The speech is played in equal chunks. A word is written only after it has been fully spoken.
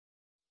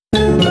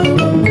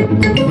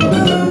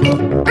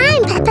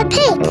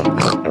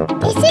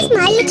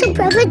little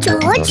brother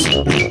George.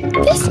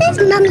 This is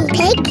Mummy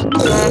Pig.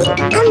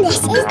 And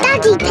this is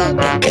Daddy Pig.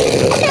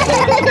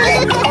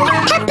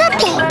 Peppa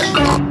Pig.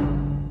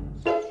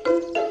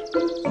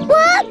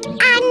 Work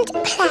and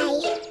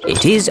play.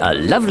 It is a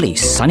lovely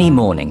sunny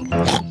morning.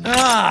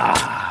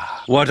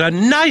 Ah, what a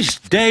nice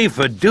day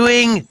for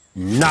doing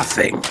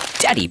nothing.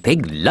 Daddy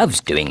Pig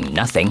loves doing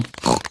nothing.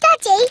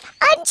 Daddy,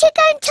 aren't you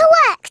going to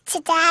work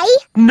today?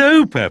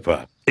 No,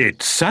 Peppa.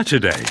 It's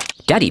Saturday.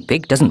 Daddy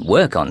Pig doesn't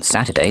work on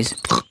Saturdays.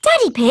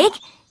 Daddy Pig,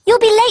 you'll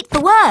be late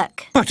for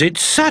work. But it's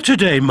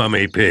Saturday,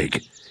 Mummy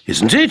Pig,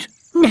 isn't it?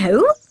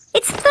 No,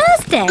 it's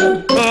Thursday.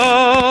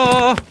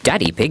 Oh!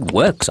 Daddy Pig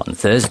works on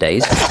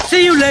Thursdays.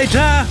 See you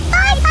later.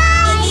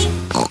 Bye-bye.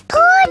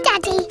 Poor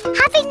Daddy,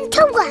 having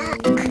to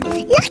work.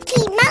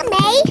 Lucky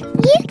Mummy,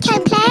 you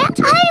can play at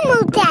home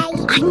all day.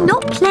 I'm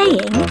not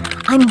playing.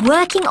 I'm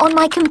working on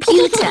my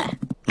computer.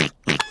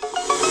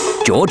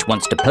 George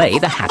wants to play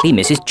the Happy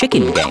Mrs.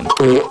 Chicken game.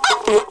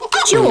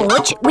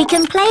 George, we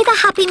can play the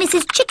Happy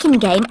Mrs. Chicken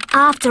game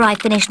after I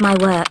finish my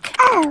work.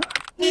 Oh.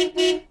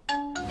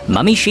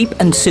 Mummy Sheep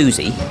and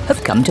Susie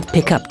have come to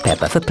pick up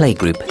Peppa for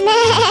playgroup.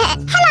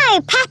 Hello,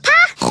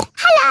 Peppa.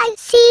 Hello,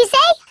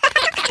 Susie.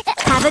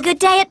 Have a good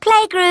day at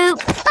playgroup.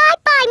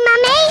 Bye-bye,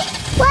 Mummy.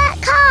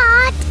 Work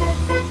hard.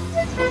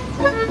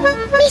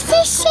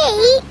 Mrs.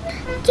 Sheep,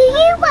 do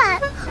you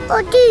work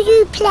or do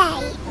you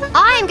play?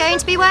 I'm going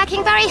to be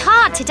working very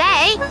hard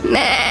today.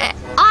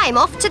 I'm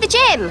off to the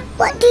gym.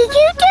 What do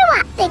you do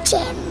at the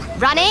gym?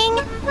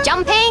 Running,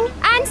 jumping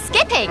and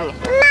skipping.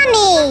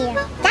 Mummy,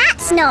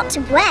 that's not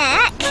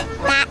work,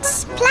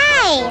 that's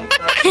play.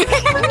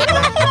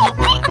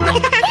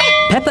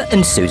 Peppa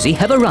and Susie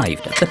have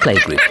arrived at the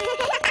playgroup.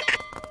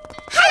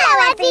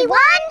 Hello,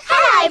 everyone.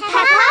 Hello,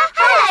 Peppa.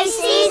 Hello,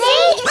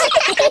 Susie.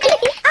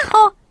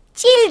 Oh,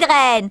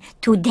 children,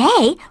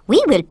 today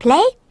we will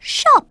play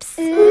shops.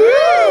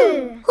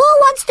 Ooh. Who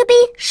wants to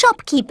be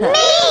shopkeeper?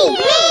 Me.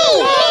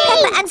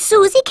 Peppa and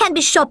Susie can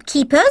be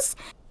shopkeepers.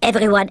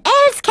 Everyone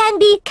else can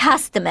be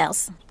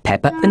customers.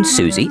 Peppa and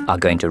Susie are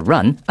going to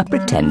run a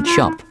pretend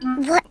shop.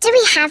 What do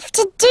we have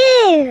to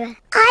do?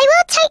 I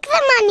will take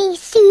the money,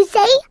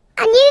 Susie,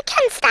 and you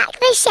can stack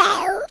the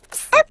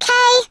shelves. OK.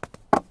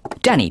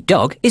 Danny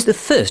Dog is the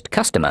first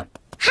customer.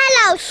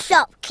 Hello,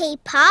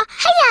 shopkeeper.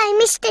 Hello,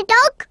 Mr.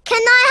 Dog.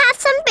 Can I have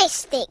some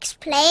biscuits,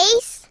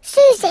 please?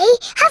 Susie,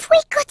 have we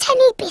got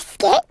any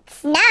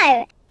biscuits?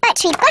 No,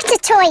 but we've got a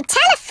toy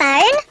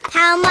telephone.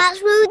 How much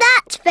will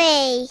that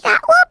be?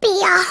 That will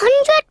be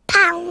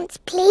 £100,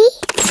 please.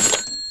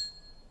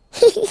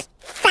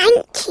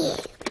 Thank you.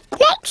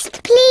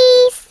 Next,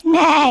 please.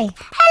 No.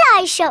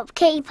 Hello,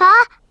 shopkeeper.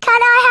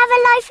 Can I have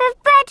a loaf of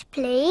bread,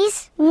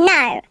 please?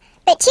 No,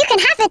 but you can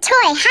have a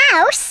toy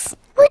house.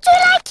 Would you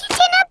like it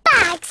in a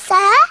bag,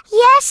 sir?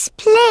 Yes,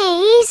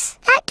 please.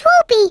 That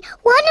will be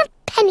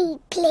 £1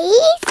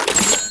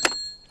 please.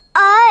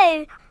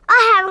 Oh, I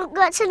haven't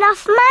got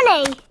enough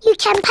money. You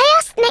can pay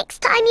us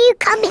next time you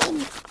come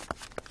in.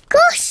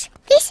 Gosh,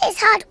 this is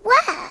hard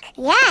work.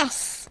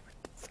 Yes.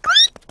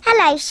 Squeak.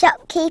 Hello,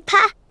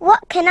 shopkeeper.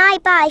 What can I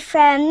buy for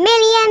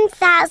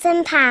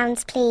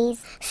 £1,000,000, please?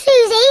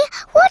 Susie,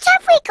 what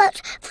have we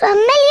got for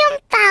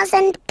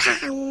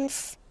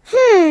 £1,000,000?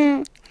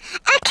 A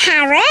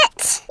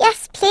carrot?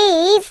 Yes,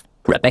 please.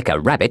 Rebecca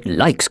Rabbit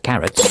likes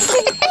carrots.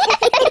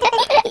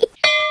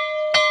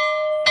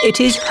 It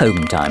is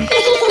home time.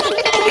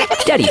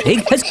 Daddy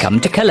Pig has come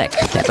to collect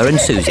Peppa and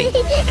Susie.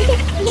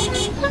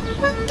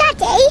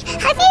 Daddy,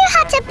 have you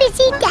had a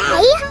busy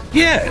day?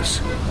 Yes,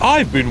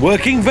 I've been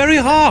working very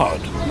hard.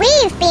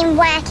 We've been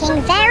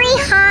working very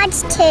hard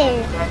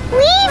too.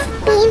 We've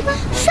been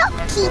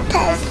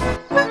shopkeepers.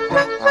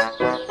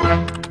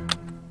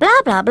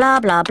 Blah, blah, blah,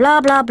 blah,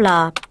 blah, blah,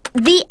 blah.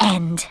 The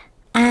end.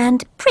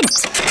 And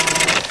print.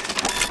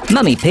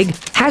 Mummy Pig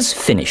has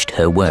finished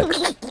her work.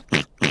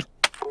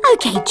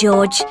 OK,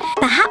 George.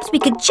 Perhaps we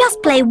could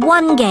just play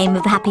one game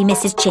of Happy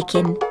Mrs.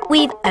 Chicken.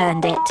 We've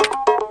earned it.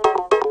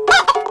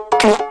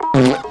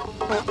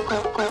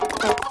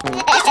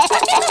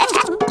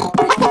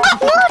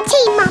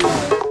 Naughty, Mummy.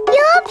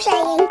 You're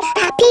playing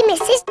Happy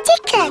Mrs.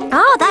 Chicken.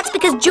 Oh, that's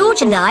because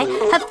George and I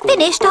have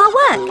finished our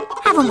work.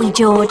 Haven't we,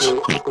 George?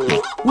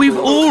 We've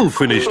all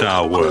finished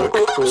our work,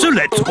 so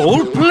let's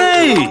all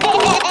play.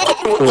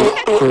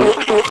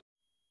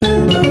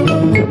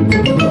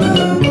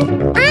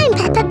 I'm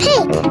Peppa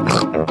Pig.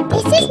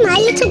 This is my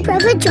little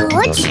brother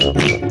George.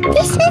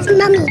 This is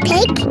Mummy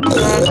Pig.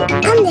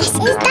 And this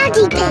is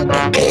Daddy Pig.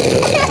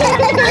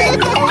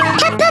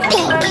 Peppa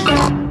Pig.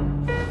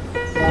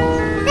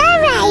 The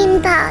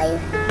rainbow.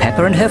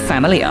 Peppa and her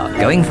family are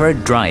going for a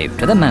drive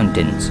to the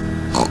mountains.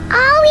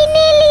 Are we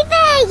nearly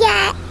there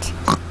yet?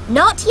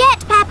 Not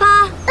yet,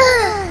 Peppa.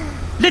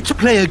 Let's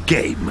play a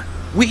game.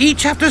 We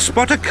each have to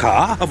spot a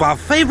car of our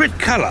favourite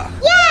colour.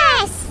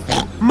 Yes!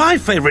 My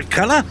favourite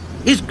colour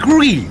is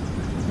green.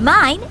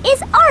 Mine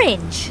is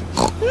orange.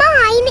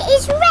 Mine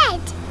is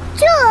red.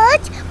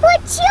 George,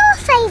 what's your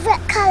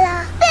favourite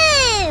colour?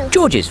 Blue!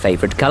 George's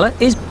favourite colour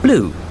is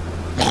blue.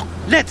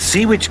 Let's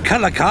see which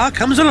colour car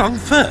comes along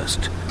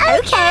first.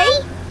 OK.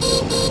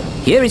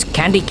 Here is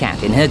Candy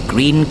Cat in her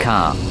green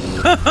car.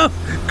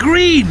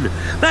 Green!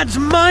 That's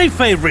my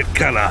favourite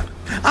colour.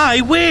 I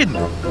win!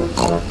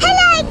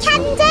 Hello,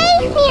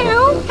 Candy.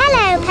 Meow.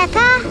 Hello,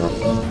 Peppa.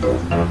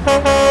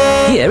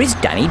 Here is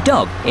Danny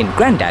Dog in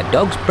Grandad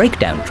Dog's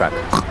breakdown truck.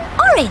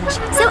 Orange,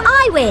 so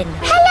I win.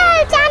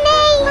 Hello,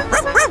 Danny.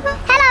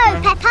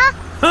 Hello, Peppa.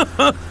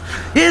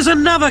 Here's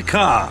another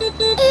car.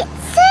 It's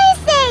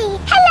Susie.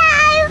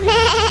 Hello.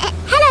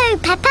 Hello,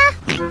 Peppa.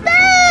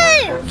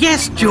 Boo!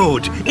 Yes,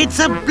 George, it's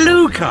a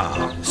blue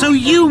car, so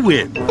you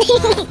win.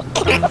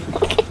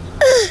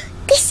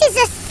 This is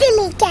a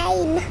silly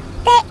game.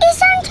 There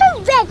isn't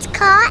a red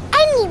car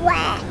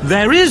anywhere.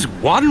 There is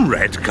one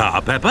red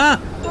car, Peppa.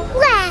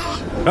 Where?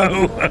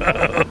 Oh,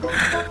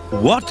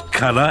 what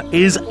colour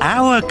is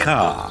our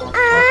car?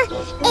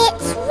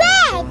 It's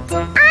red.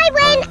 I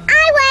win.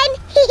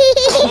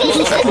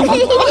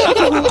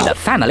 The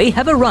family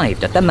have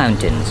arrived at the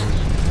mountains.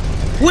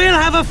 We'll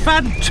have a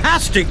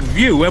fantastic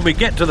view when we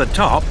get to the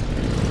top.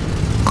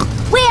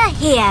 We're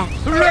here.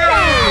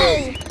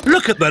 Hooray!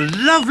 Look at the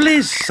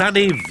lovely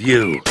sunny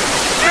view.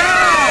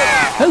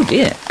 Oh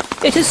dear,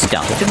 it has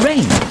started to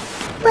rain.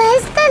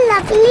 Where's the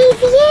lovely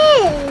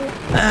view?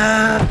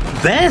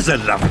 There's a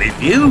lovely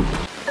view.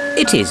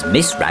 It is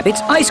Miss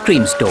Rabbit's ice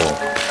cream store.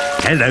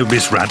 Hello,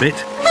 Miss Rabbit.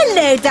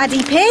 Hello,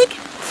 Daddy Pig.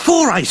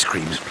 4 ice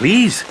creams,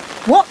 please.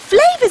 What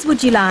flavours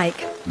would you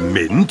like?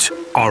 Mint,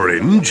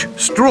 orange,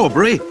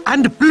 strawberry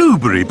and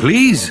blueberry,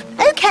 please.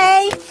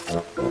 OK.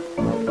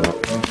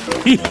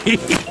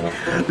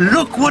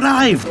 Look what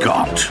I've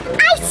got.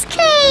 Ice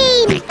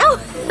cream! Oh,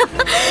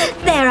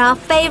 they're our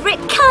favourite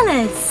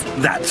colours.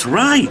 That's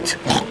right.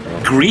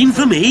 Green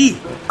for me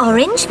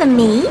Orange for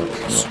me.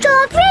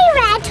 Strawberry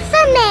red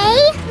for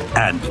me.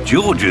 and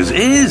George's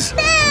is...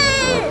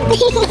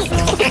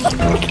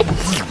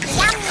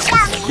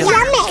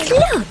 Yummy.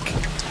 Look,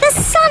 the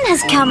sun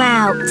has come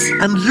out.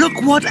 And look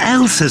what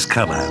else has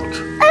come out.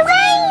 A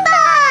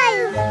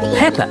rainbow!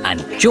 Peppa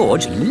and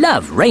George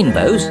love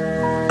rainbows.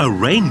 A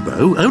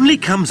rainbow only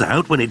comes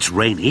out when it's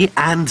rainy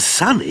and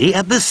sunny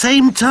at the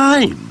same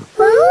time.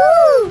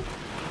 Ooh!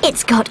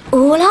 It's got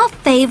all our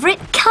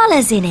favourite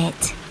colours in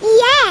it.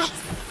 Yes!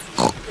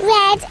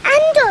 Red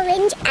and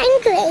orange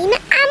and green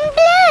and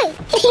blue.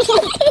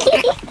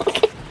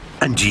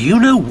 And do you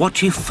know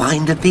what you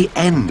find at the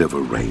end of a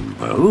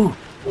rainbow?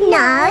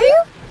 No?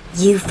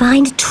 You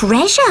find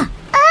treasure.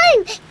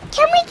 Oh,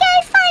 can we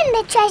go find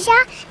the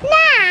treasure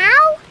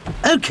now?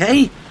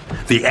 OK.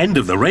 The end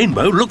of the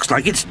rainbow looks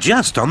like it's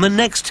just on the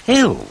next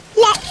hill.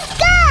 Let's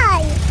go!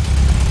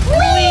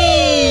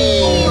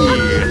 Whee!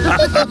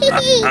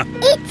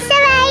 It's a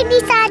rainy,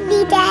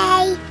 sunny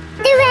day.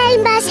 The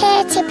rainbow's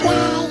here to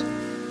play.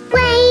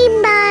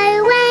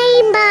 Rainbow,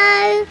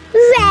 rainbow,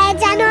 red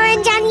and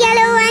orange and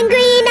yellow and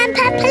green and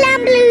purple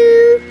and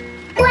blue.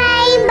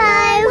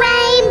 Rainbow,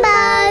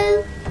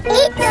 rainbow,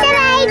 it's a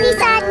rainy,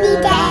 sunny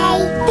day.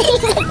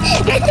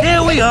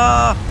 Here we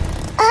are.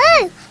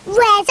 Oh,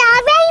 where's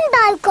our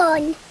rainbow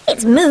gone?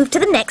 It's moved to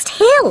the next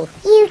hill.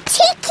 You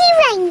cheeky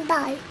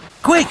rainbow.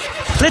 Quick,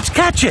 let's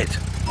catch it.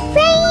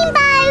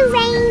 Rainbow,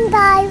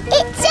 rainbow,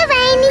 it's a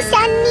rainy,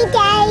 sunny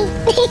day.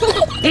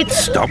 It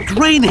stopped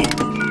raining.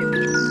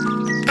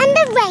 And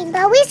the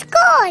rainbow is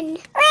gone.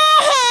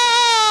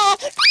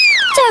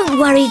 Don't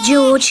worry,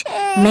 George.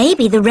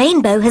 Maybe the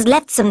rainbow has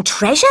left some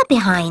treasure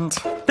behind.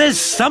 There's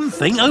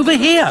something over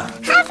here.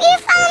 Have you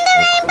found the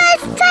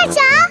rainbow's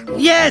treasure?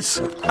 Yes,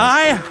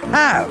 I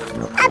have.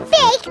 A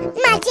big,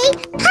 muddy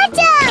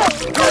puddle!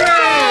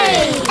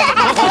 Hooray!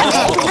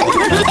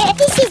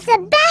 This is the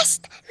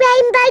best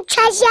rainbow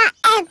treasure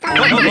ever.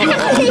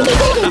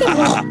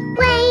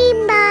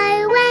 Rainbow,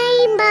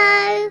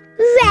 rainbow,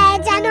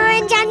 red and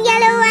orange and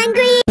yellow and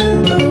green.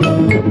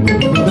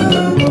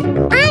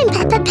 I'm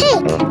Peppa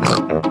Pig.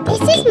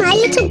 This is my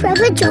little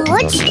brother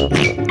George.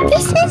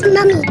 This is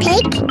Mummy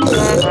Pig.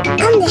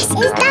 And this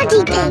is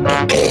Daddy Pig.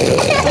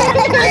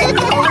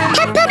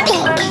 Peppa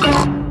Pig.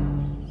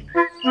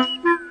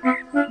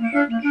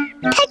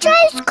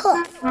 Pedro's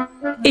cough.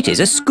 It is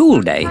a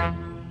school day.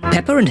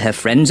 Peppa and her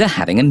friends are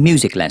having a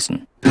music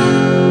lesson.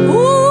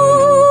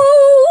 Ooh,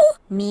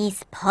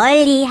 Miss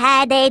Polly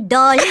had a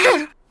doll.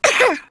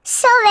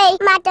 Sorry,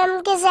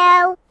 Madam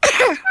Gazelle.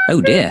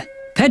 Oh dear,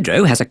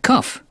 Pedro has a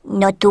cough.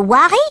 Not to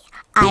worry,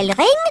 I'll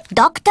ring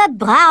Dr.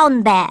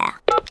 Brown Bear.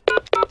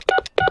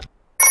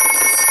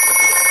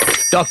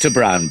 Dr.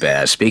 Brown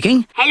Bear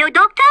speaking. Hello,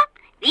 Doctor.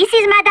 This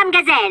is Madame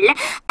Gazelle.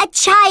 A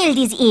child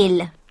is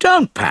ill.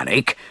 Don't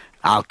panic.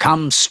 I'll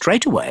come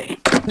straight away.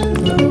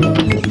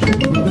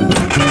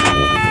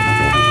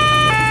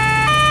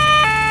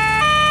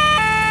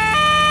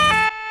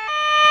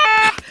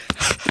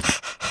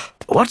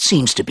 What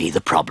seems to be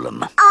the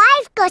problem?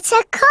 I've got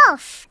a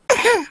cough.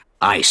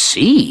 I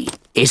see.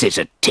 Is it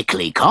a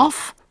tickly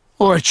cough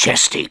or a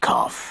chesty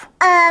cough?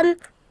 I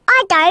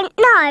don't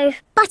know,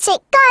 but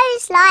it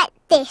goes like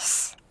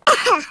this.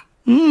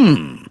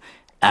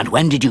 And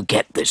when did you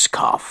get this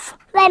cough?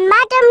 when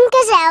Madame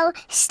Gazelle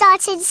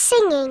started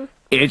singing.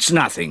 It's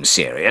nothing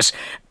serious,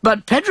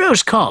 but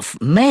Pedro's cough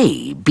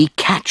may be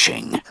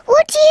catching.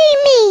 What do you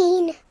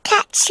mean,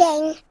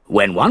 catching?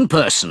 When one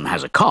person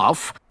has a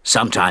cough,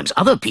 sometimes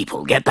other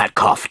people get that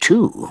cough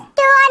too.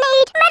 Do I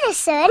need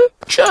medicine?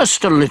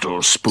 Just a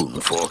little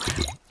spoonful.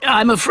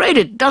 I'm afraid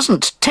it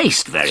doesn't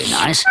taste very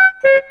nice.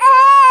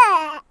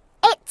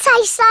 It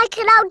tastes like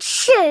an old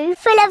shoe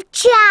full of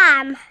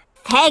jam.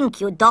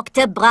 Thank you,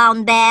 Dr.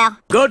 Brown Bear.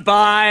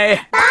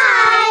 Goodbye.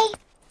 Bye.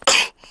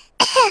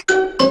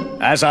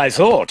 As I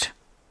thought,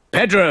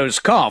 Pedro's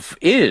cough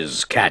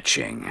is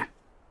catching.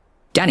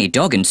 Danny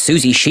Dog and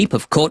Susie Sheep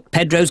have caught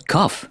Pedro's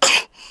cough.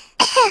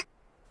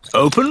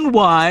 Open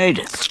wide.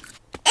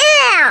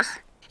 Ugh!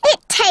 It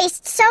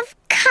tastes of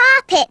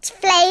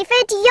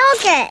carpet-flavoured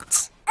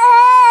yoghurt.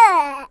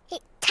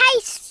 It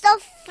tastes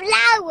of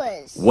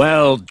flowers.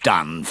 Well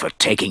done for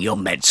taking your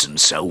medicine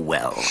so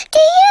well. Do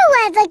you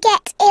ever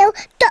get ill,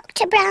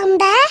 Dr. Brown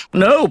Bear?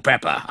 No,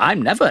 Peppa,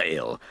 I'm never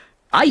ill.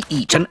 I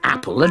eat an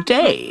apple a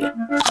day.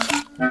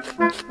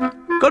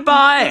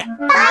 Goodbye.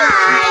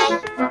 Bye.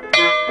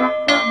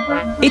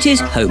 It is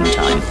home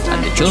time,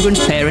 and the children's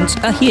parents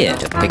are here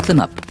to pick them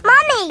up.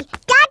 Mummy,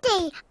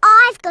 Daddy,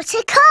 I've got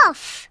a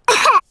cough.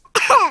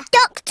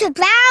 Dr.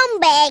 Brown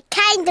Bear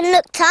came and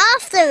looked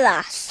after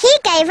us. He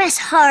gave us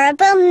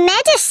horrible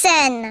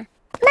medicine.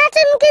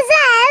 Madame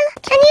Gazelle,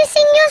 can you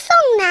sing your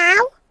song now?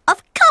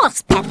 Of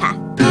course, Peppa.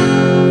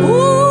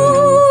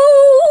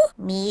 Ooh,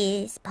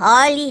 Miss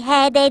Polly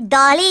had a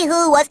dolly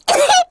who was...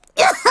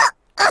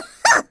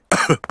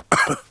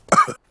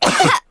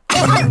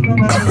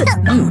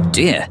 Oh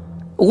dear,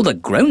 all the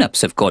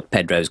grown-ups have caught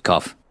Pedro's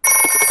cough.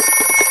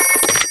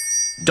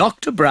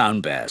 Dr.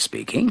 Brown Bear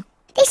speaking.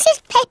 This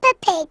is Peppa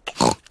Pig.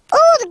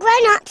 All the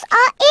grown-ups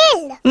are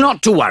ill.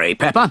 Not to worry,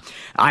 Peppa.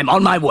 I'm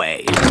on my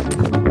way.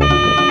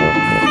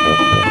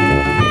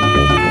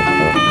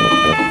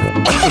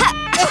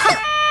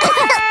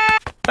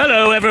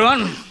 Hello,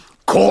 everyone.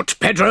 Caught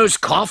Pedro's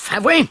cough,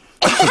 have we?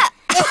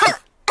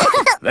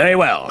 Very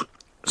well.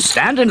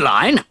 Stand in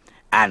line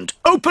and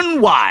open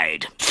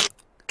wide.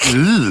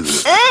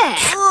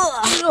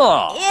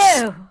 Oh.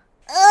 Ew.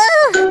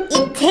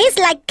 It tastes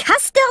like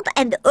custard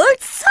and old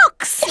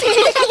socks.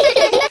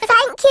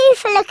 Thank you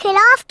for looking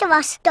after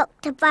us,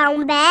 Dr.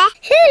 Brown Bear.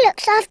 Who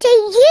looks after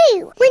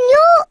you when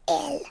you're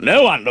ill?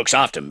 No one looks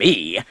after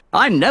me.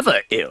 I'm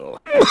never ill.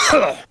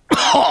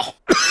 Oh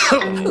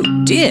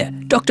dear,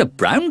 Dr.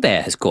 Brown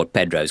Bear has caught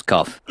Pedro's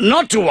cough.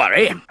 Not to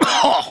worry.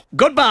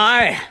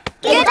 Goodbye.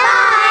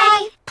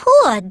 Goodbye.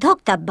 Poor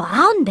Dr.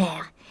 Brown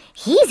Bear.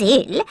 He's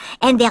ill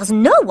and there's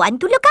no one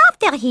to look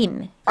after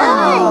him.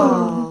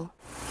 Oh.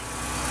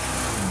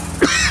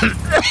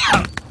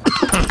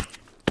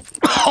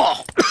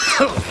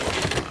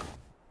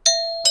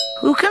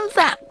 Who can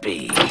that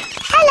be?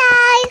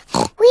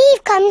 Hello.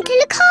 We've come to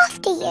look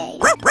after you.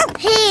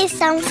 Here's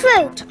some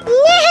fruit.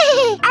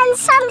 And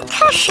some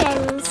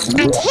cushions.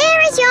 And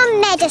here is your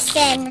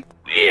medicine.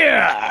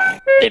 Yeah,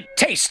 it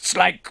tastes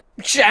like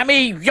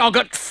jammy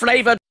yogurt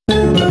flavoured.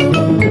 I'm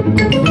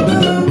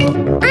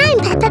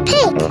Peppa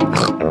Pig.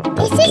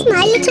 This is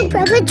my little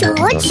brother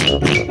George.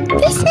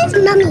 This is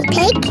Mummy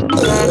Pig.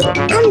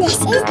 And this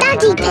is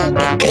Daddy Pig.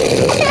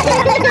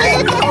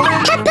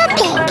 Peppa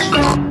Pig.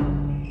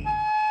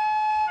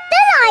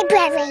 The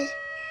library.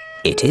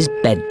 It is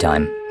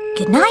bedtime.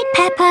 Good night,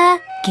 Peppa.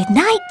 Good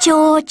night,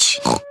 George.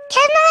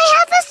 Can I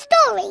have a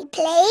story,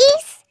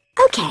 please?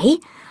 OK,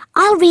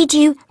 I'll read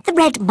you the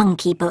Red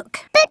Monkey book.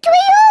 But we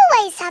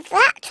always have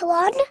that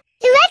one.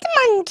 The red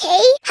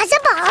monkey has a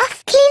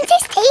bath, cleans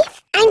his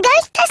teeth, and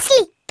goes to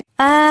sleep.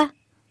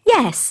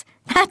 Yes,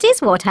 that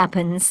is what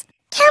happens.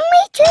 Can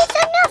we choose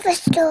another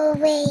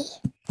story?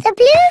 The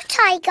blue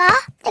tiger,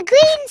 the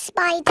green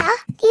spider,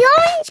 the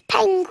orange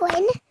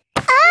penguin.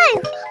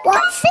 Oh,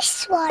 what's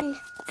this one?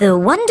 The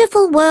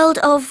Wonderful World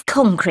of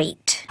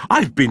Concrete.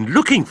 I've been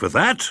looking for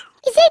that.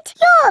 Is it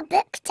your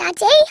book,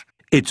 Daddy?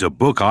 It's a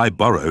book I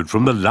borrowed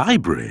from the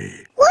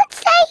library.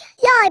 What's a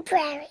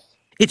library?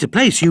 It's a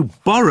place you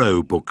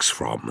borrow books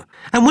from.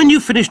 And when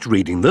you've finished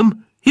reading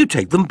them, you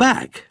take them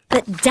back.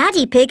 But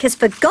Daddy Pig has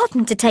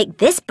forgotten to take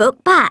this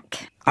book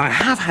back. I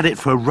have had it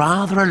for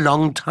rather a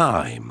long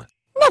time.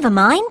 Never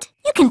mind,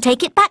 you can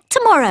take it back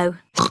tomorrow.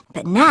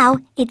 But now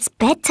it's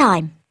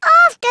bedtime.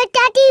 After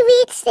Daddy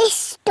reads this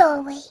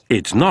story.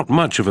 It's not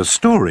much of a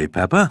story,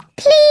 Peppa.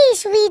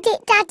 Please read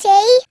it,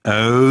 Daddy.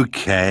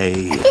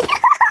 OK.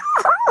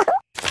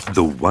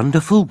 The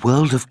Wonderful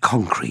World of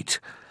Concrete.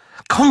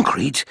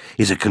 Concrete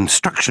is a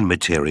construction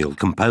material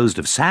composed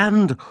of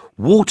sand,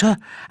 water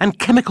and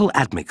chemical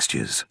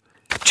admixtures.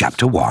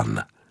 Chapter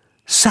 1.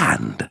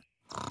 Sand.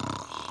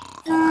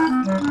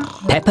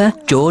 Peppa,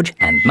 George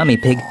and Mummy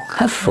Pig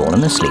have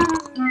fallen asleep.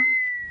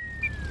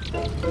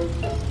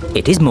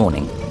 It is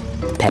morning.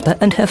 Peppa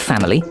and her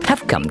family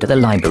have come to the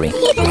library.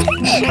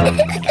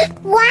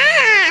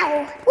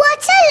 Wow!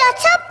 What a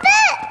lot of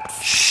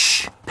books!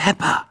 Shh,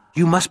 Peppa,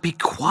 you must be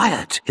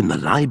quiet in the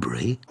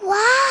library.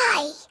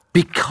 Why?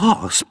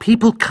 Because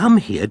people come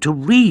here to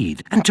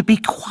read and to be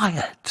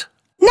quiet.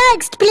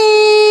 Next,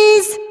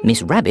 please.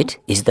 Miss Rabbit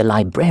is the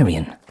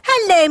librarian.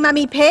 Hello,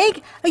 Mummy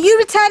Pig. Are you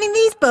returning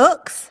these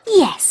books?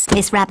 Yes,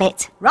 Miss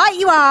Rabbit. Right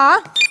you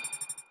are.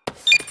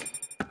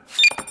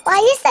 Why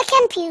is the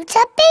computer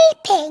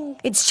beeping?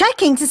 It's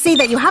checking to see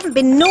that you haven't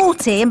been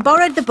naughty and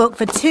borrowed the book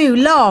for too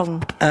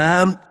long.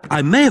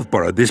 I may have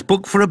borrowed this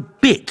book for a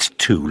bit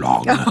too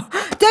long.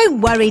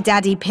 Don't worry,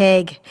 Daddy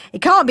Pig.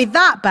 It can't be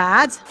that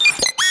bad.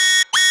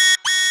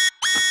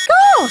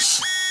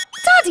 Gosh!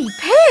 Daddy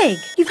Pig!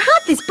 You've had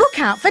this book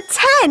out for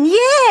 10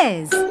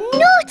 years.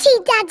 Naughty,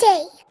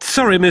 Daddy.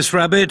 Sorry, Miss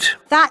Rabbit.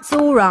 That's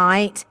all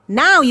right.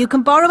 Now you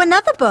can borrow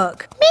another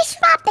book. Miss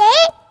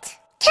Rabbit,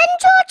 can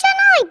George and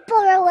I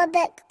borrow a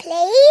book,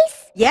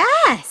 please?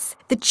 Yes,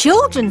 the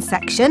children's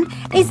section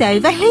is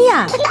over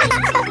here.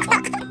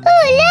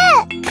 Oh,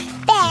 look!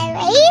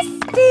 Berries,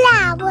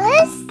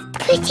 flowers,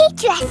 pretty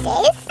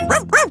dresses.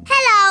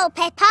 Hello,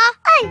 Peppa.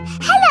 Oh,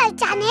 hello,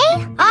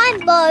 Danny.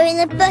 I'm borrowing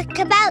a book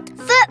about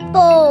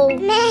football.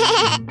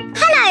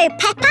 Hello,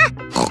 Peppa.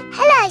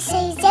 Hello,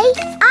 Susie.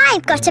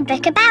 I've got a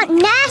book about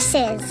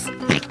nurses.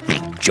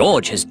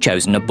 George has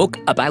chosen a book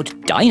about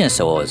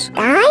dinosaurs.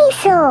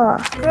 Dinosaur.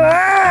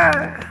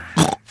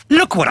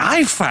 Look what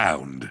I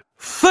found.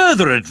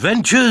 Further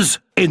adventures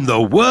in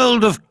the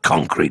world of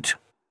concrete.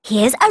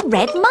 Here's a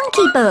red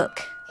monkey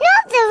book.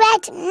 Not the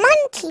red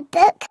monkey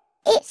book.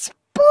 It's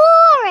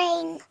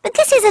boring. But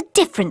this is a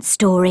different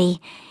story.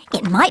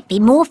 It might be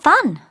more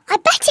fun. I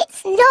bet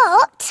it's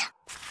not.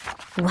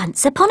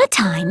 Once upon a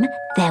time,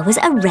 there was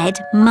a red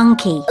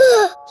monkey.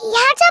 He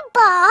had a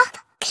bath,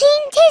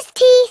 cleaned his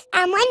teeth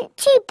and went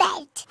to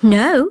bed.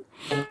 No,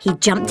 he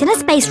jumped in a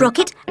space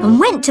rocket and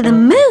went to the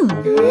moon.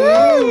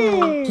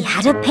 He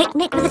had a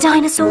picnic with a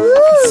dinosaur,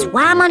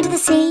 swam under the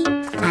sea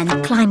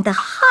and climbed the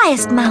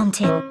highest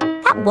mountain.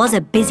 That was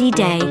a busy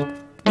day.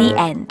 The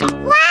end.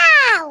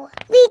 Wow!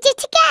 Read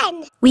it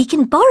again. We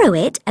can borrow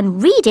it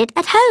and read it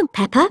at home,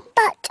 Peppa.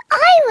 But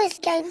I was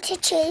going to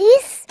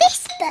choose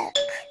this book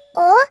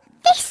or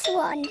this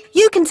one.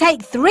 You can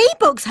take 3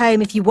 books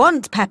home if you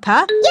want,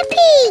 Peppa.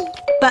 Yippee!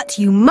 But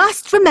you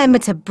must remember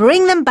to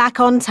bring them back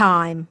on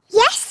time.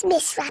 Yes,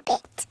 Miss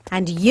Rabbit.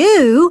 And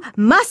you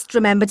must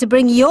remember to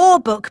bring your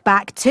book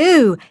back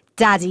too,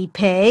 Daddy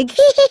Pig.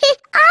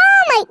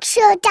 I'll make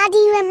sure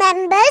Daddy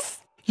remembers.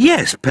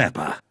 Yes,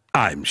 Peppa.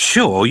 I'm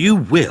sure you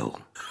will.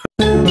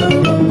 I'm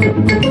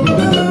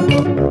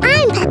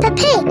Peppa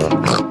Pig.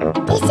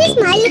 This is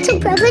my little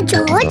brother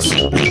George.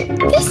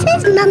 This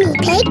is Mummy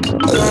Pig.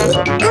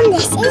 And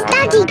this is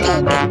Daddy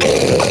Pig.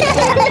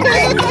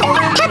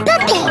 Peppa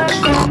Pig.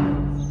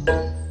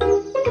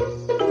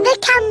 The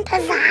camper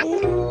van.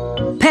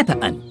 Peppa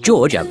and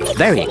George are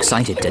very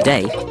excited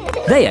today.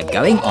 They are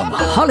going on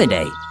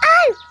holiday.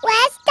 Oh,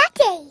 where's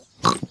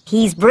Daddy?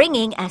 He's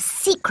bringing a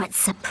secret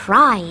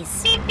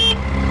surprise.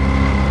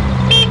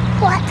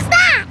 What's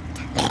that?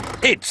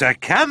 It's a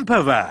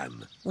camper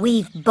van.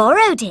 We've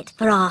borrowed it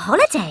for our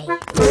holiday.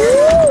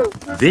 Ooh.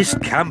 This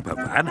camper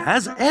van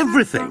has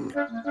everything.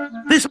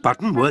 This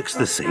button works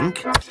the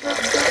sink,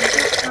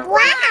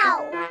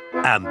 Wow.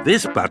 and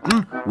this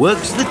button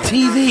works the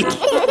TV.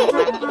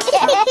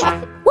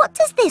 What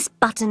does this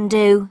button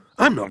do?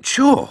 I'm not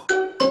sure.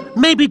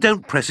 Maybe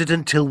don't press it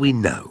until we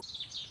know.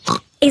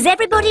 Is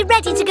everybody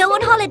ready to go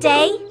on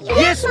holiday?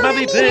 Yes,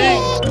 Mummy Pig!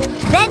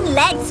 Then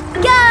let's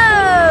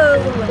go!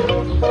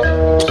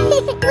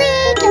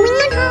 We're going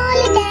on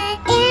holiday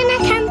in a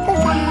camper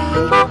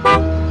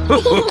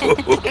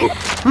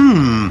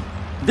van.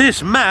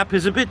 This map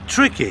is a bit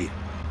tricky.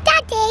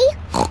 Daddy,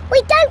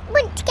 we don't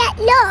want to get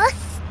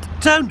lost.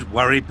 Don't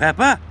worry,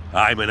 Peppa.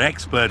 I'm an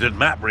expert at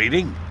map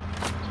reading.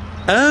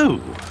 Oh,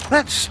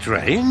 that's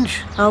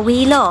strange. Are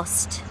we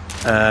lost?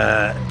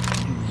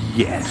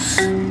 Yes.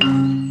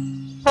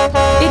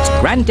 It's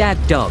Grandad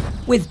Dog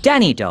with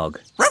Danny Dog.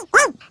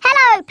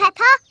 Hello,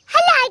 Peppa.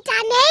 Hello,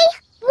 Danny.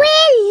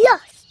 We're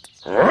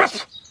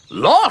lost.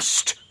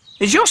 Lost?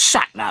 Is your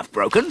sat-nav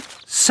broken?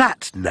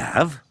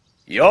 Sat-nav?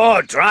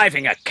 You're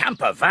driving a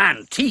camper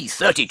van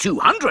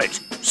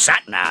T3200.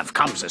 Sat-nav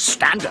comes as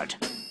standard.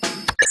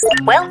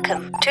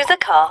 Welcome to the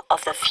car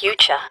of the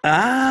future.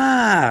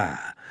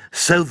 Ah,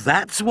 so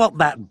that's what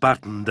that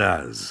button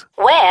does.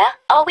 Where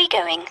are we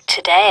going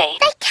today?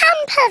 The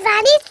camper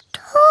van is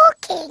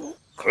talking.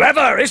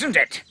 Clever, isn't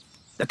it?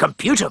 The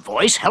computer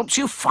voice helps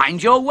you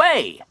find your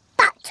way.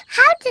 But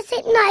how does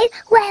it know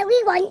where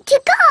we want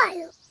to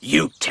go?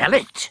 You tell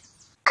it.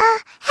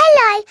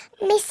 Hello,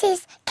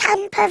 Mrs.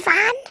 Camper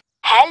Van.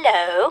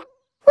 Hello.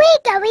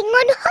 We're going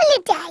on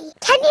holiday.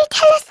 Can you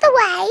tell us the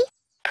way?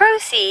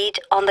 Proceed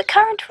on the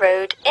current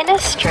road in a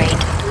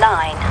straight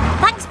line.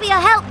 Thanks for your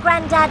help,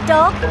 Grandad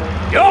Dog.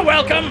 You're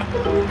welcome.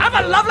 Have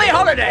a lovely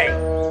holiday.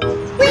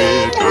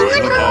 We're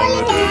going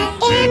on holiday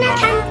in a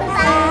camper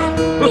van.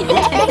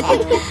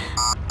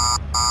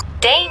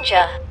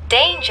 Danger,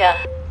 danger.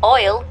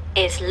 Oil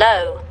is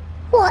low.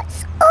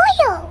 What's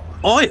oil?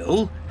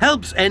 Oil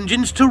helps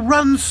engines to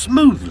run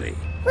smoothly.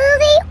 Will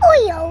the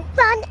oil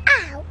run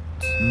out?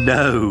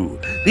 No,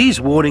 these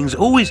warnings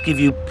always give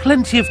you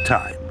plenty of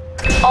time.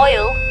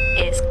 Oil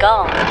is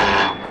gone.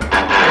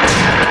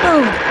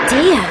 Oh,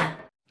 dear.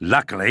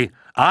 Luckily,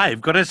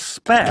 I've got a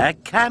spare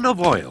can of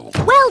oil.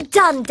 Well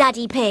done,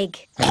 Daddy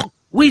Pig.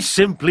 We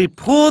simply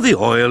pour the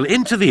oil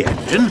into the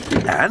engine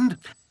and...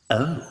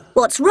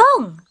 What's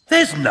wrong?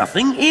 there's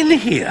nothing in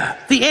here.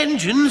 The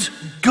engine's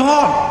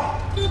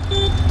gone.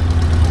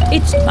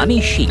 It's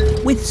Mummy Sheep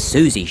with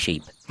Susie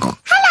Sheep.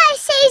 Hello,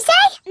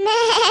 Susie.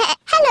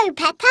 Hello,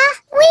 Peppa.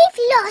 We've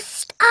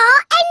lost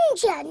our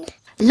engine.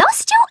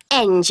 Lost your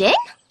engine?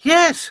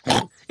 Yes,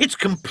 it's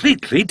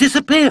completely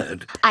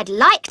disappeared. I'd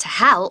like to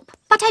help,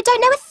 but I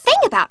don't know a thing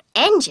about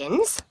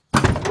engines.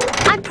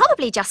 I'm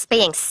probably just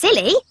being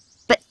silly,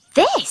 but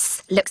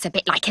this looks a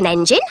bit like an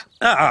engine.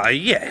 Ah,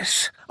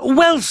 yes.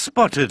 Well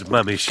spotted,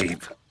 Mummy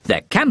Sheep.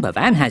 The camper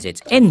van has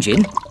its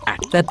engine at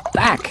the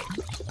back.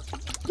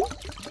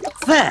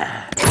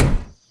 There.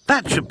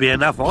 That should be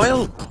enough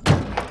oil.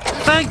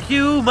 Thank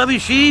you, Mummy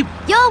Sheep.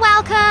 You're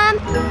welcome.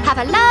 Have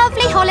a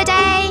lovely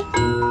holiday.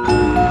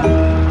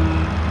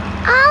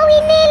 Are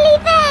we nearly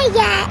there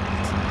yet?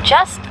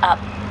 Just up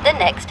the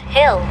next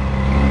hill.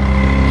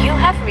 You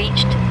have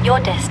reached your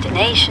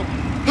destination.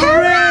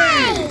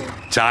 Hooray!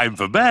 Time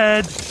for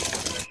bed.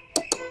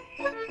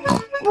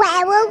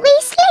 Where will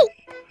we sleep?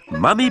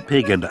 Mummy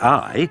Pig and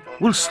I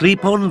will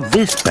sleep on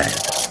this bed.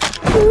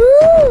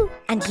 Ooh!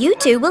 And you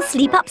two will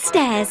sleep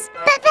upstairs.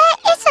 But there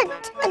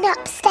isn't an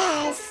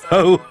upstairs.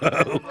 Ho,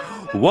 ho.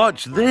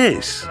 Watch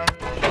this.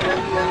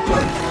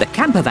 The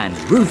camper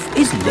van's roof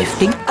is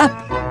lifting up.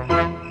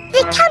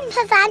 The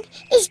camper van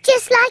is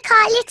just like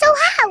our little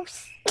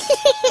house.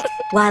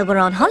 While we're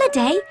on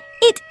holiday,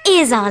 it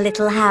is our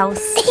little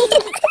house.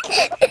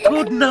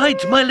 Good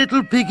night, my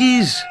little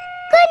piggies.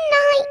 Good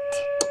night.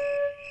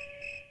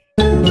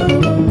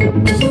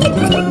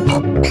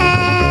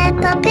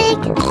 Peppa Pig.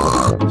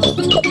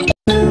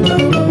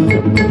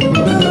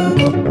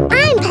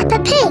 I'm Peppa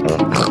Pig.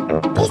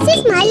 This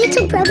is my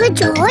little brother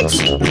George.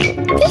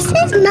 This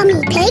is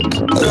Mummy Pig.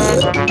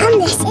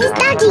 And this is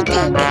Daddy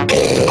Pig.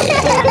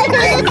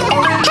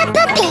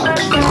 Peppa Pig.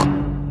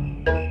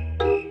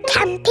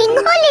 Camping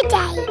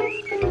holiday.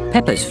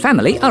 Peppa's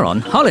family are on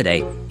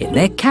holiday in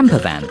their camper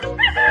van.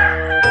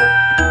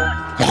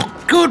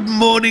 Good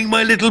morning,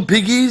 my little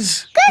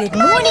piggies. Good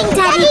morning,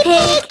 Daddy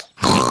Pig.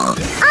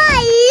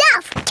 I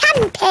love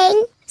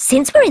camping.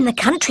 Since we're in the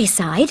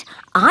countryside,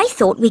 I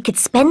thought we could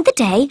spend the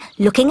day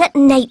looking at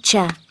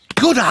nature.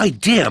 Good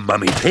idea,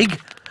 Mummy Pig.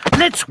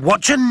 Let's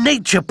watch a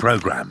nature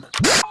program.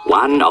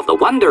 One of the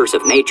wonders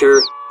of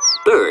nature,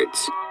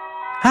 birds.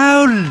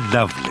 How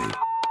lovely.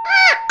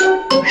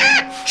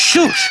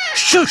 Shush,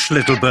 shush,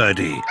 little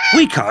birdie.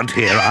 We can't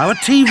hear our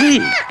TV.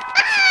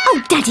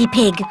 Oh, Daddy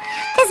Pig,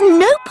 there's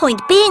no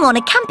point being on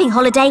a camping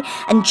holiday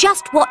and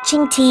just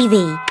watching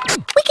TV.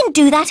 We can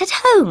do that at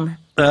home.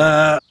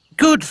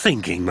 Good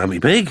thinking, Mummy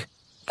Pig.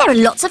 There are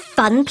lots of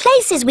fun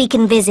places we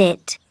can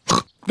visit.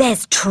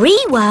 There's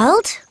Tree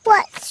World.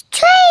 What's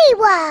Tree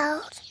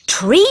World?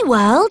 Tree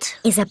World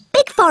is a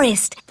big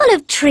forest full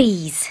of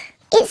trees.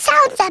 It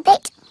sounds a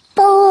bit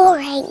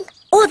boring.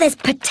 Or there's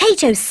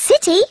Potato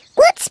City.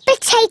 What's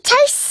Potato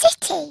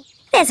City?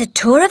 There's a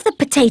tour of the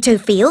potato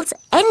fields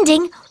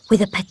ending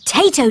with a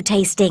potato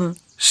tasting.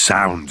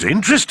 Sounds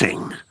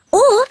interesting.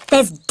 Or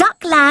there's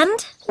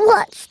Duckland.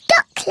 What's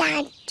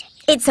Duckland?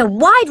 It's a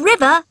wide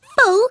river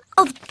full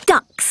of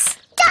ducks.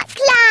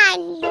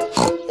 Duckland!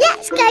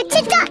 Let's go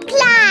to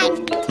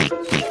Duckland!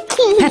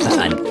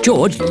 Peppa and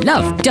George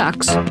love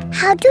ducks.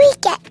 How do we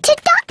get to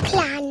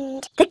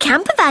Duckland? The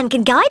camper van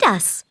can guide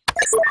us.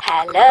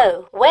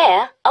 Hello,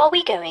 where are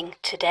we going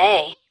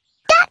today?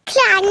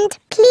 Duckland,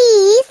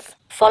 please.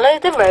 Follow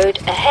the road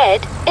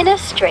ahead in a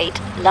straight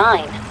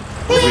line.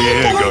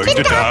 We're going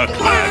to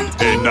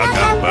Duckland in a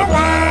camper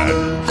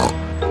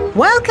van.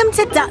 Welcome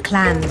to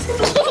Duckland.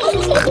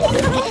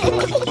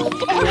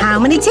 How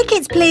many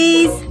tickets,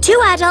 please?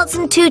 2 adults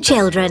and 2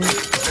 children.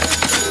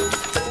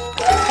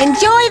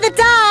 Enjoy the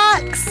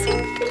ducks.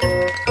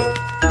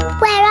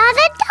 Where are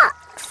the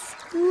ducks?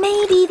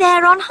 Maybe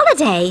they're on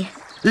holiday.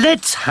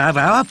 Let's have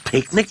our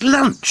picnic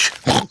lunch.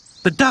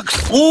 The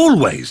ducks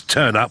always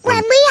turn up When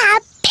when... we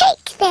have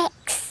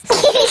picnics.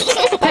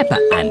 Peppa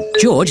and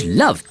George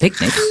love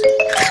picnics.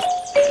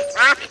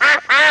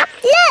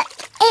 Look,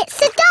 it's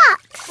the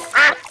ducks.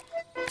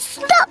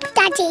 Stop,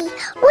 Daddy.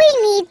 We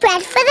need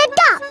bread for the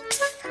ducks.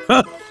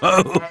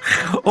 Oh,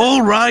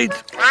 all right.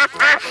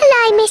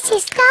 Hello,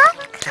 Mrs. Duck.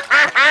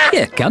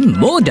 Here come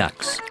more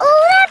ducks.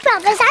 All their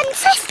brothers and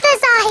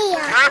sisters are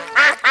here.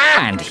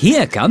 And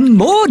here come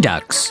more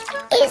ducks.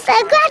 It's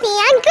the Granny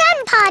and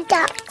Grandpa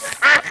ducks.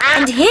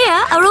 And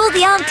here are all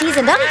the aunties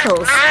and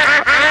uncles.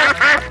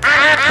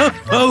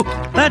 Oh,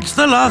 that's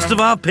the last of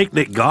our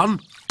picnic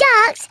gone.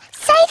 Ducks,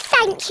 say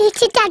thank you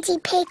to Daddy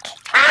Pig.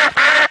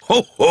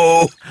 Ho,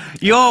 ho.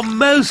 You're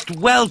most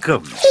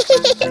welcome.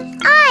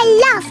 I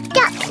love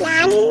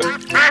Duckland.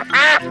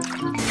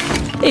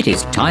 It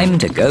is time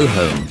to go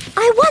home.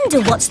 I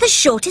wonder what's the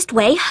shortest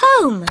way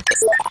home.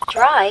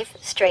 Drive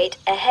straight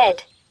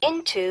ahead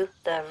into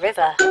the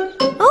river.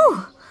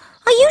 Oh,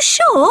 are you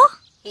sure?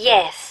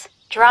 Yes,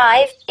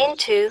 drive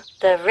into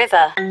the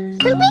river.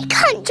 But we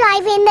can't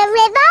drive in the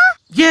river.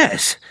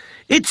 Yes,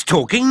 it's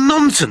talking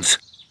nonsense.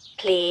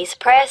 Please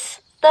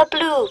press the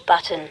blue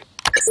button.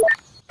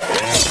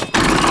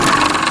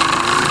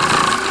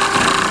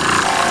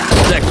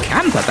 The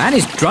camper van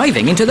is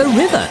driving into the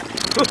river.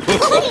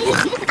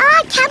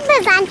 Our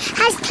camper van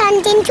has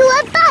turned into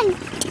a boat.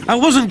 I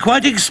wasn't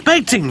quite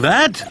expecting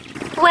that.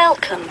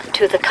 Welcome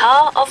to the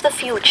car of the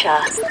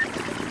future.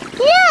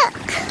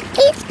 Look,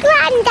 it's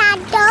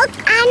Grandad Dog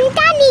and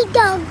Danny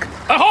Dog.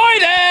 Ahoy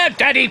there,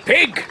 Daddy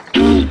Pig!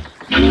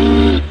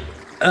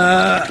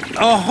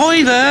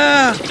 Ahoy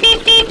there.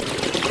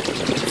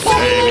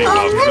 Sailing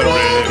on the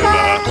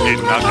river in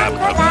the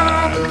camper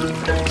van.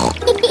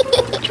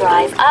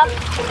 Drive up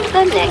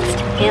the next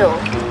hill.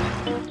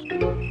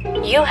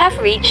 You have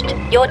reached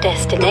your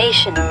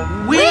destination.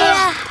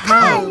 We're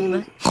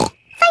home.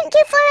 Thank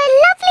you for a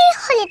lovely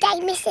holiday,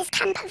 Mrs.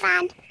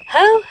 Campervan.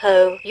 Ho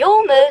ho,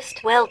 you're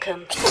most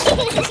welcome.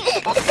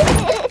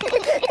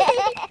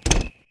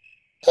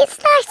 It's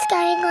nice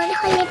going on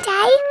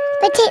holiday,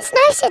 but it's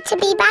nicer to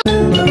be back.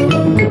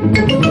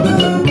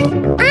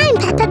 I'm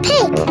Peppa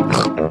Pig.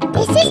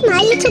 This is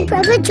my little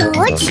brother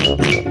George.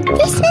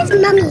 This is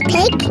Mummy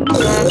Pig.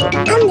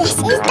 And this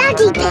is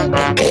Daddy Pig.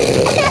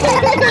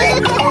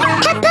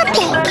 Peppa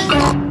Pig.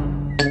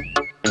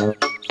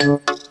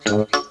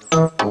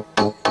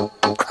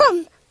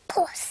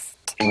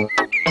 Compost.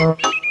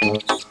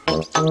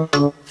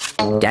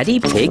 Daddy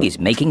Pig is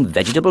making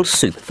vegetable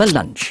soup for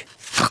lunch.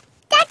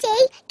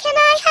 Daddy, can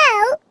I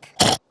help?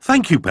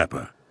 Thank you,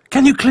 Peppa.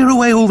 Can you clear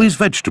away all these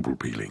vegetable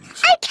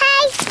peelings?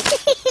 Okay.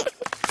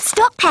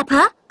 Stop,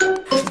 Peppa.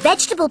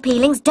 Vegetable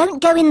peelings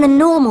don't go in the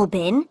normal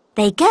bin.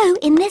 They go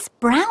in this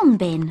brown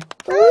bin.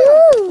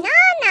 Ooh,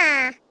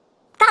 Nana.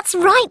 That's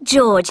right,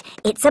 George.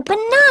 It's a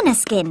banana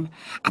skin.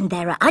 And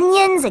there are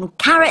onions and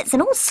carrots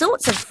and all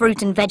sorts of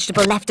fruit and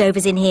vegetable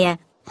leftovers in here.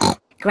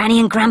 Granny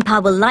and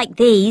Grandpa will like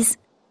these.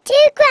 Do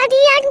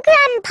Granny and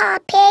Grandpa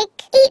Pig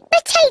eat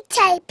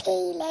potato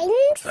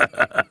peelings?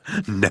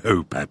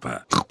 No,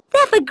 Peppa.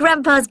 They're for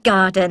Grandpa's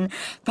garden.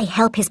 They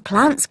help his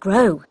plants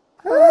grow.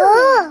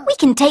 Oh. We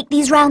can take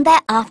these round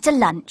there after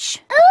lunch.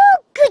 Oh,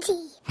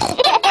 goody.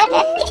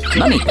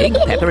 Mummy Pig,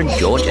 Peppa and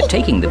George are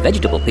taking the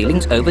vegetable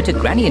peelings over to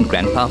Granny and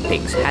Grandpa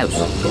Pig's house.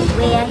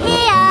 We're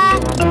here!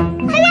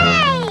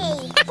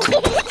 Hooray!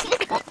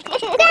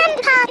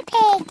 Grandpa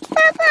Pig,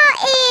 Papa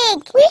Pig,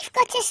 we've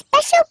got a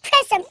special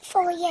present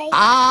for you.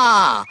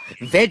 Ah,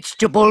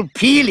 vegetable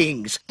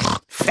peelings.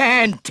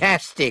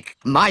 Fantastic.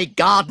 My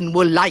garden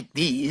will like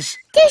these.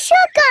 Does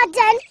your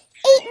garden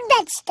eat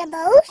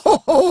vegetables?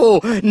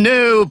 Oh,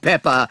 no,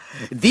 Peppa.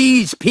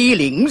 These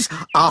peelings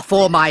are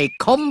for my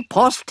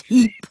compost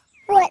heap.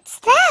 What's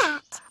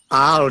that?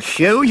 I'll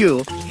show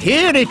you.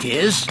 Here it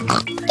is.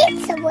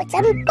 It's a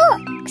wooden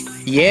box.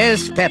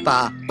 Yes,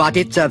 Peppa, but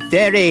it's a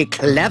very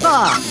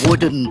clever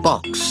wooden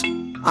box.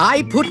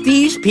 I put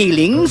these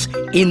peelings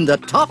in the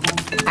top,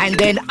 and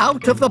then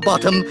out of the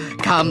bottom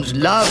comes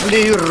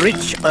lovely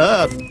rich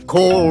earth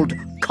called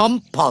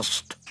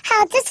compost.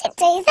 How does it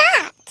do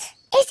that?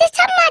 Is it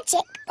a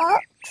magic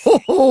box?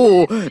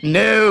 Oh,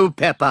 no,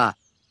 Peppa.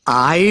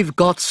 I've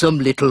got some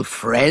little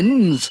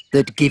friends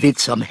that give it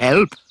some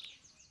help.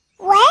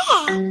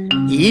 Where?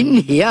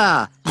 In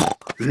here.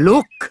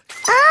 Look.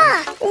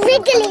 Ah,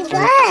 wriggly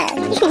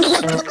worms.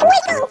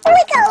 Wiggle,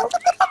 wiggle.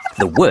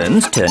 The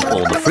worms turn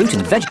all the fruit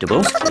and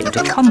vegetables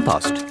into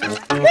compost.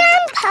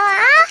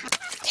 Grandpa,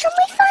 can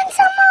we find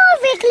some more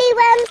wriggly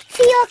worms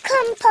for your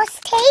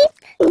compost heap?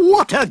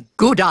 What a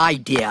good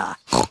idea.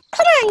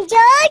 Come on,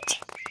 George.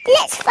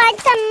 Let's find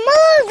some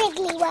more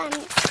wriggly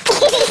worms.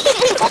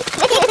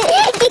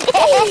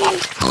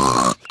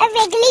 A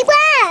wriggly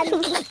worm.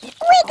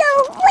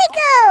 Wiggle,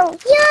 wiggle.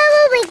 You're a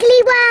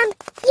wiggly worm.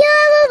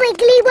 You're a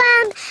wiggly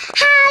worm.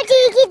 How do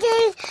you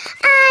do?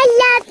 I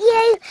love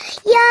you.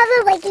 You're a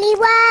wiggly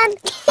worm.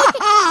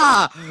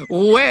 Ha!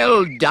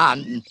 Well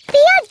done.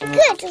 Be a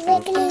good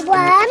wiggly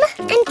worm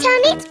and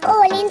turn it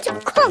all into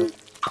compost.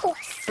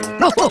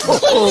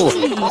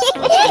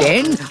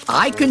 Then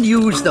I can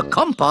use the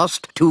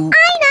compost to...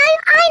 I know.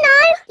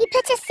 You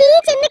put a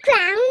seed in the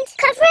ground,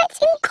 cover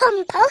it in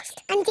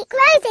compost, and it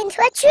grows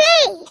into a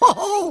tree.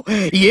 Oh,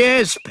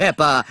 yes,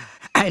 Peppa.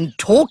 And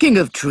talking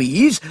of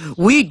trees,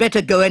 we'd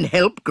better go and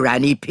help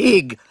Granny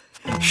Pig.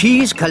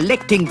 She's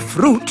collecting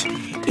fruit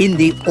in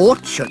the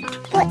orchard.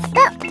 What's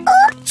the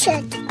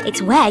orchard?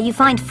 It's where you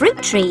find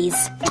fruit trees.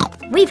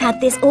 We've had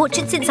this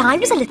orchard since I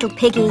was a little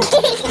piggy.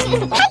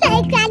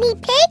 Hello, Granny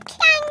Pig.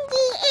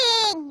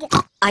 Candy egg.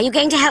 Are you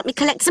going to help me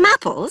collect some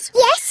apples?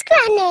 Yes,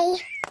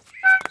 Granny.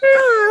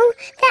 Oh,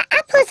 the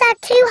apples are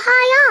too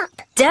high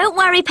up. Don't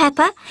worry,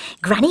 Peppa.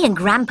 Granny and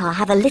Grandpa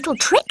have a little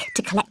trick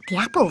to collect the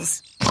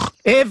apples.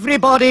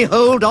 Everybody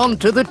hold on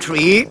to the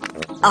tree.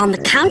 On the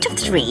count of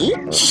 3,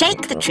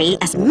 shake the tree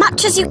as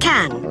much as you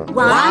can.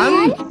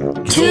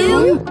 1,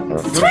 2,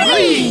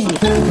 3!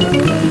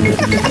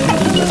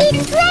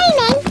 It's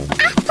raining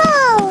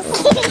apples.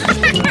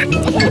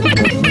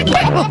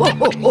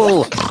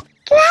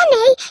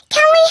 Granny,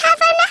 can we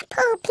have an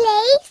apple,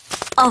 please?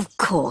 Of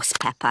course.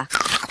 Peppa.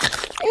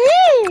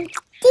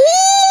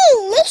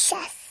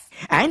 Delicious.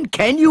 And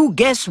can you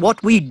guess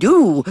what we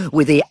do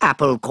with the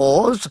apple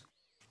cores?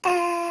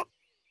 Wiggle,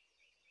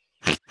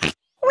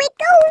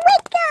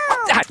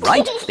 wiggle. That's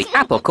right. The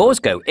apple cores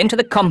go into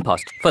the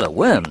compost for the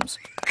worms.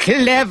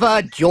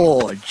 Clever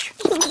George.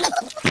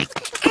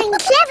 And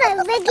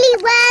clever wiggly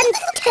worms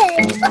too.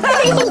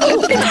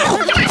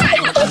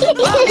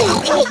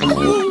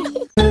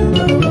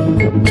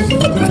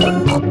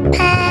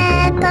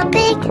 Peppa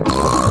Pig.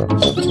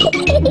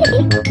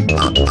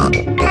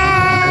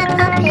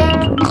 Peppa Pig.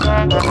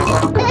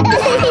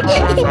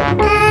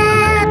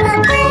 Peppa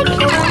Pig.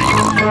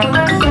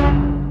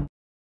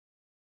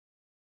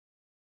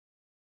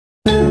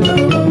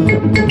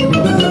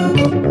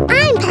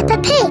 I'm Peppa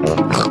Pig.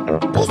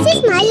 This is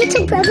my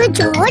little brother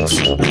George.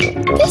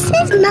 This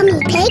is Mummy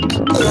Pig.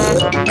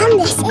 And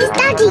this is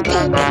Daddy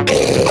Pig.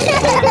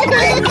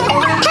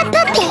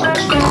 Peppa Pig.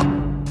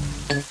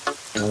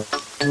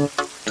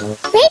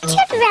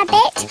 Richard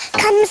Rabbit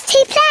comes to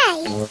play.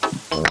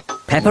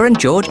 Peppa and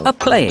George are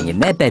playing in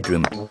their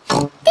bedroom.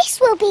 This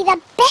will be the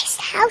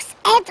best house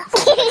ever.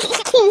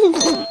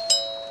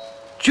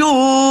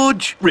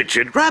 George,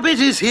 Richard Rabbit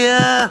is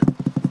here.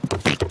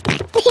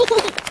 Georgie!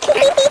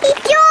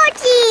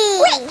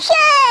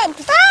 Richard!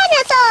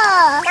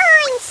 Dinosaur!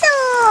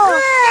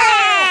 Dinosaur!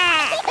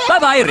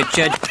 Bye-bye,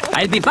 Richard.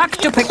 I'll be back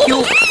to pick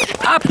you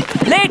up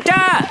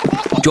later.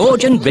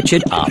 George and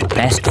Richard are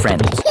best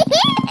friends.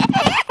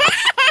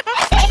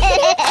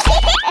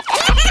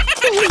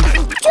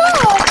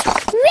 George!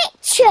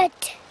 Richard!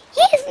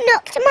 You've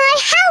knocked my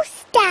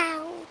house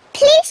down.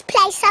 Please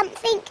play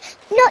something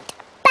not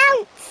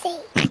bouncy.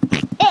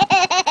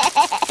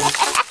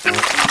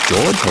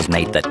 George has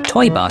made the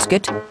toy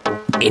basket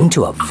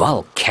into a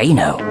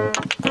volcano.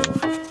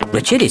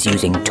 Richard is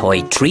using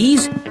toy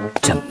trees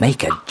to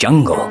make a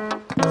jungle.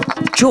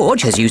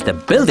 George has used the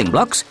building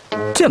blocks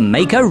to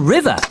make a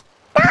river.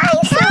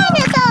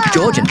 Dinosaur!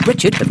 George and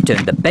Richard have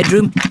turned the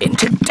bedroom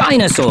into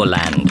dinosaur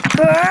land.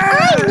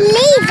 I'm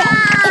leaving.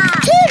 It's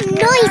too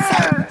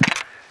noisy.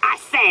 I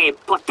say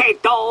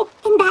potato.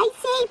 And I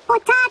say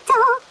potato.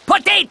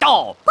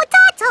 Potato!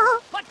 Potato.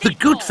 The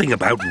good thing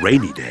about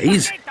rainy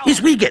days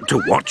is we get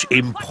to watch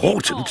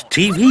important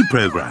TV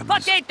programmes.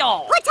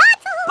 Potato!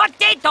 Potato.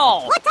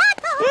 Potato!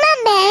 Potato.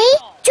 Mummy,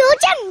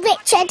 George and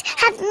Richard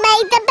have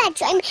made the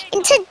bedroom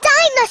into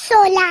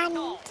dinosaur land.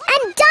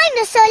 And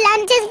dinosaur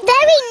land is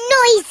very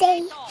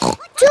noisy.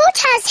 George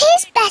has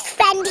his best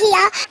friend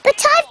here,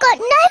 but I've got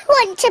no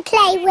one to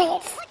play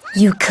with.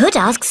 You could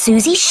ask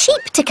Susie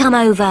Sheep to come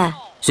over.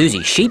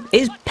 Susie Sheep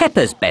is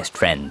Peppa's best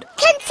friend.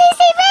 Can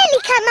Susie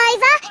really come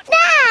over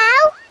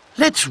now?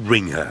 Let's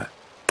ring her.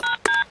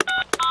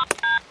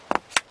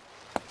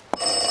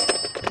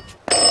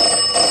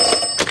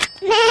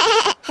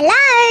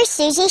 Hello,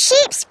 Susie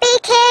Sheep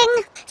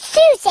speaking.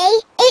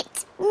 Susie,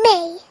 it's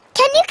me.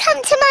 Can you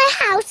come to my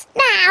house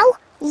now?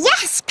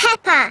 Yes,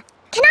 Peppa.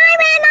 Can I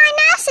wear my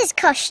nurse's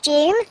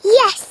costume?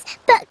 Yes,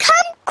 but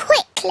come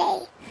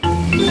quickly.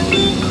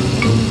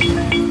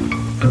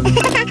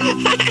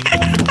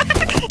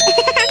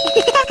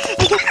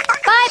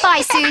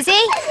 Bye-bye,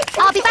 Susie.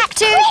 I'll be back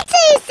to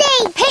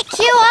Susie! pick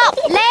you up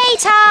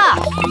later.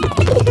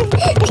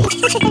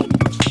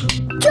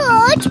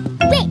 George,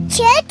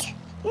 Richard,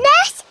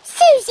 Nurse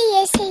Susie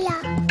is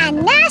here. And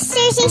Nurse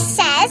Susie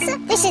says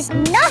this is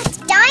not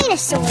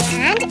dinosaur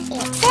land,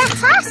 it's a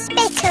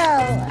hospital.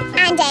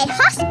 And a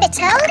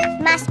hospital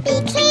must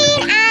be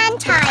clean and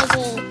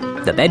tidy.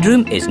 The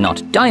bedroom is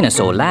not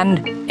dinosaur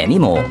land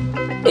anymore.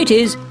 It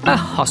is a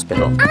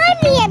hospital. I'm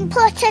the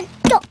important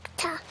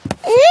doctor.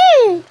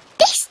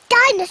 This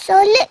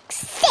dinosaur looks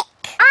sick.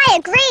 I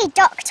agree,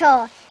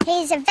 Doctor.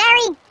 He's a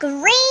very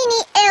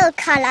greeny ill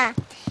colour.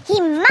 He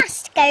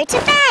must go to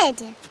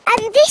bed.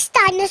 And this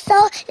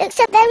dinosaur looks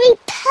a very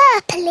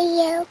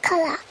purpley ill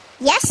colour.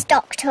 Yes,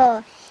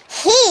 Doctor.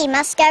 He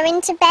must go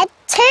into bed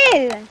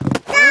too.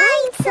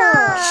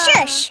 Dinosaur!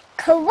 Shush!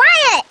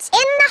 Quiet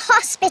in the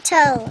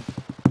hospital.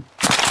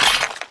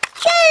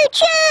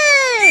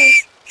 Choo-choo!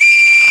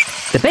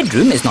 The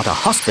bedroom is not a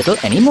hospital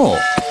anymore.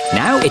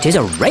 Now it is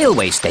a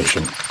railway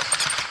station.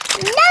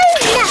 No,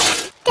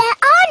 there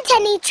aren't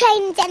any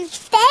trains in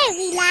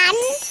Fairyland.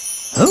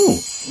 Oh,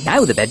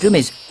 now the bedroom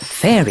is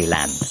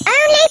Fairyland.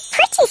 Only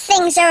pretty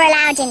things are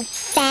allowed in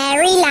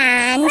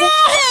Fairyland.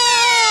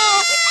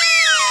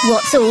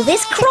 What's all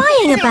this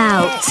crying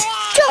about?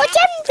 George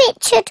and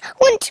Richard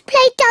want to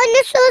play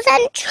dinosaurs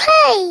and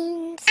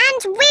trains.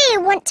 And we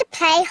want to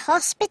play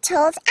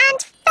hospitals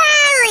and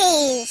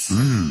fairies.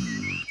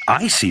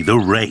 I see the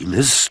rain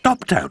has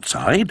stopped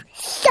outside.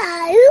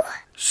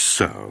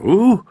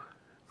 So,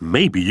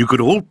 maybe you could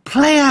all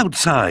play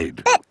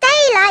outside. But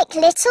they like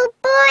little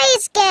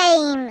boys'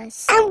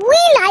 games. And we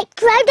like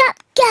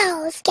grown-up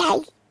girls'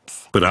 games.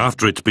 But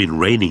after it's been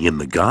raining in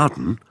the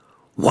garden,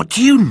 what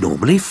do you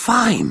normally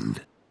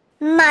find?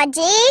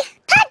 Muddy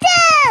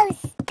puddles!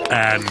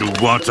 And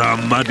what are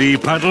muddy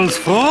puddles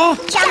for?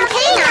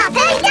 Jumping up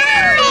and down!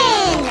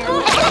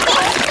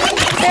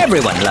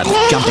 Everyone loves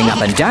jumping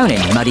up and down in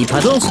muddy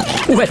puddles,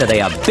 whether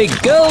they are big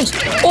girls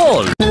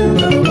or...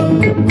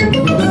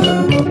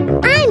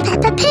 I'm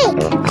Peppa Pig.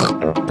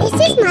 This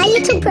is my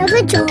little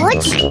brother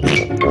George.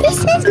 This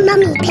is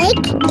Mummy Pig.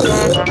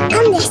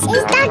 And this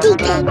is Daddy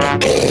Pig.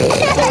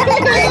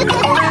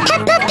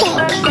 Peppa Pig.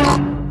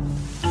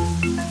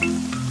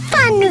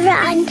 Fun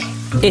run.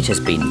 It has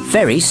been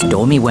very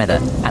stormy weather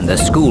and the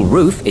school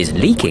roof is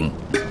leaking.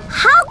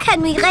 How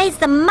can we raise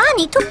the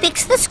money to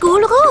fix the school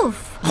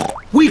roof?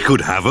 We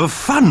could have a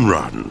fun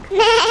run.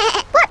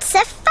 What's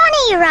a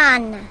funny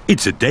run?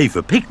 It's a day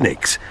for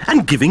picnics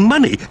and giving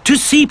money to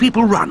see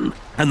people run.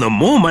 And the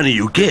more money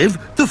you give,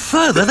 the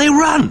further they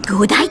run.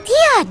 Good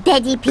idea,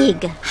 Daddy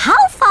Pig.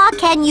 How far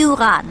can you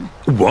run?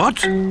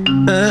 What?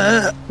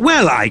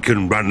 Well, I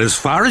can run as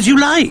far as you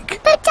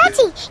like. But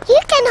Daddy, you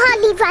can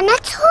hardly run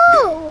at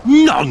all.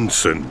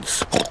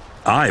 Nonsense.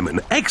 I'm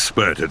an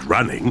expert at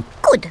running.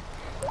 Good.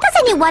 Does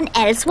anyone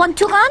else want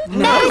to run?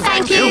 No,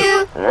 thank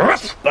you.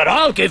 But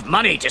I'll give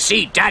money to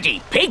see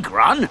Daddy Pig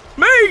run.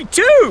 Me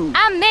too.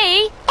 And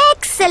me.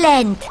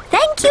 Excellent.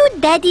 Thank you,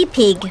 Daddy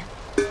Pig.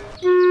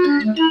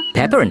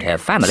 Peppa and her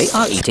family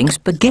are eating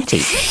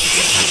spaghetti.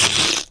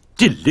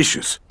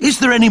 Delicious. Is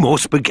there any more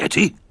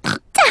spaghetti?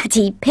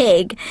 Daddy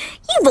Pig,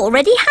 you've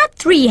already had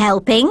 3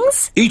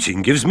 helpings.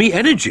 Eating gives me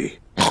energy.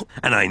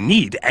 And I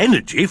need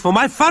energy for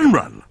my fun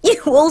run.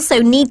 You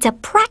also need to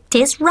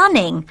practice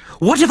running.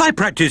 What if I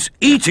practice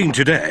eating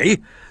today,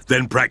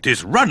 then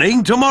practice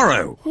running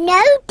tomorrow?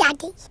 No,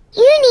 Daddy.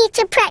 You need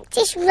to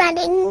practice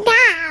running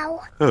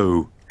now.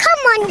 Oh. Come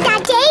on,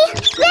 Daddy.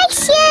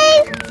 Race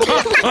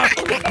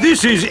you.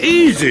 This is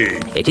easy.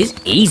 It is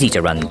easy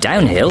to run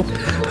downhill.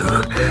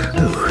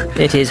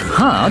 It is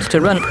hard to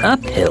run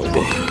uphill.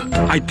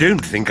 I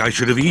don't think I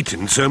should have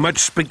eaten so much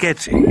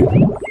spaghetti.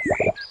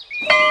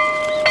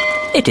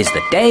 It is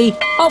the day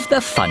of the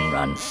fun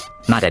run.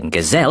 Madame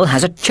Gazelle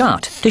has a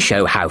chart to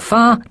show how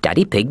far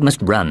Daddy Pig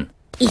must run.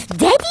 If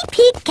Daddy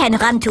Pig can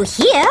run to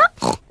here,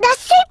 The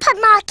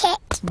supermarket.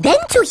 then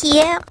to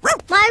here,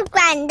 My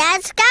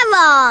granddad's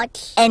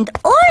garage. and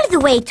all the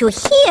way to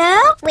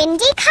here,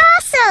 Windy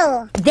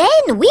Castle.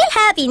 then we'll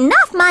have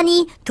enough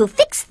money to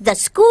fix the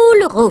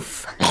school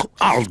roof.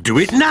 I'll do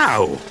it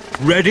now.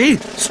 Ready,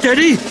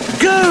 steady,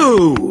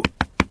 go!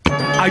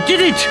 I did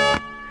it.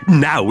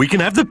 Now we can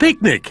have the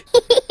picnic.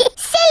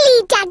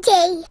 Silly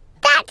Daddy.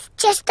 That's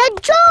just a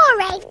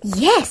drawing.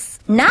 Yes,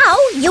 now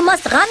you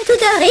must run to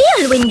the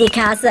real Windy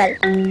Castle.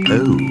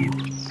 Oh.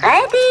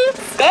 Ready,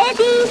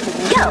 steady,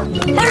 go!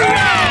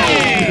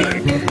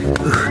 Hooray!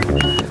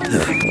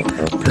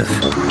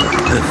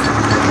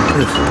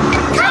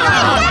 Come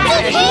on,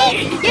 Daddy Pig.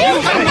 You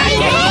can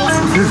make it.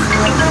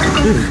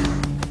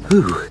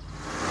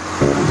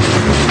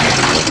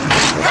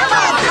 Come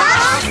on,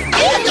 Boss.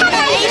 You can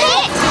make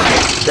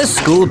it. The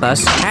school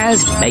bus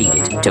has made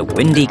it to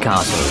Windy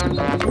Castle.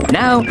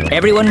 Now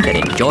everyone can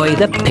enjoy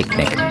the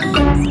picnic.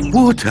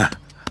 Water.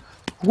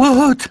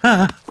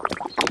 Water.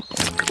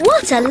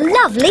 What a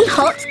lovely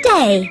hot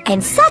day,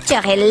 and such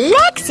a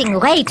relaxing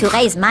way to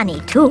raise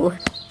money too.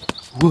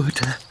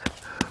 Water.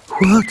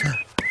 Water.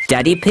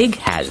 Daddy Pig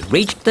has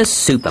reached the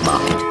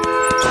supermarket.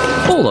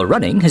 All the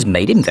running has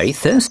made him very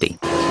thirsty.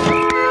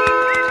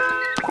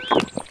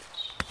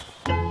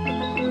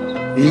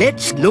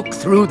 Let's look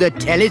through the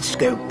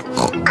telescope.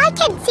 I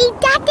can see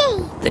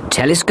Daddy. The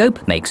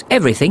telescope makes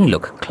everything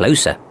look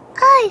closer.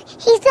 Oh,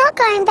 he's not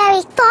going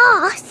very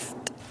fast.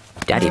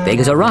 Daddy Pig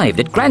has arrived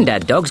at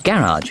Grandad Dog's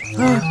garage.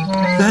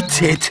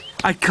 That's it.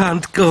 I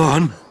can't go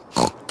on.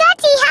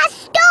 Daddy has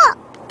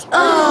stopped.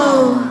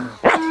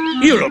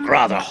 You look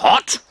rather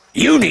hot.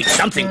 You need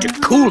something to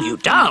cool you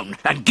down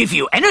and give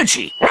you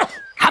energy.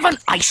 Have an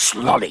ice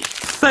lolly.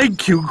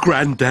 Thank you,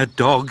 Grandad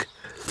Dog.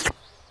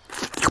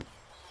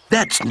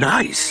 That's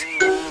nice.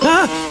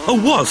 Ah, a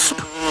wasp.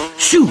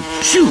 Shoo,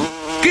 shoo.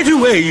 Get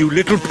away, you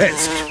little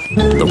pest.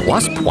 The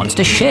wasp wants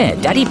to share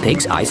Daddy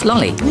Pig's ice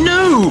lolly.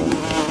 No!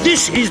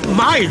 This is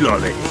my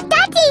lolly.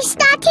 Daddy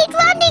started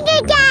running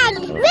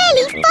again.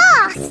 Really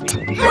fast.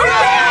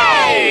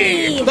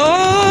 Hooray!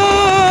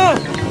 Ah!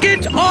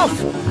 Get off!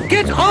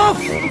 Get off!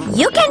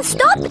 You can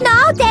stop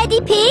now, Daddy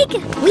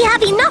Pig. We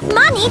have enough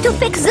money to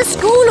fix the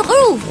school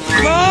roof.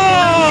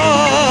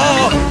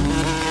 Ah!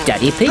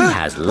 Daddy Pig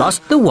has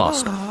lost the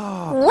wasp.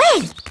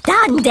 Well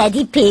done,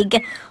 Daddy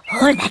Pig.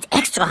 All that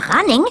extra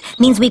running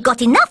means we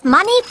got enough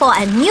money for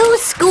a new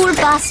school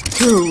bus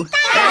too.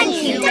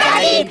 Thank you,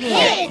 Daddy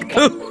Pig.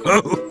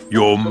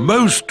 You're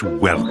most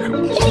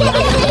welcome.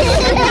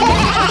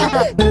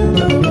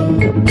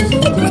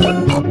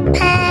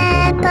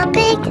 Peppa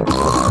Pig.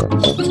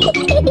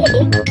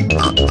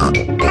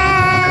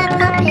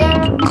 Peppa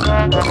Pig.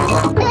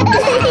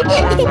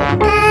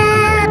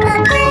 Peppa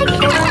Pig.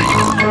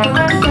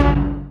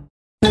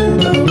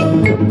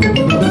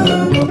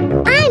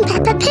 I'm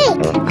Peppa Pig.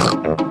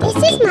 This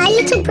is my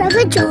little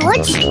brother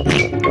George.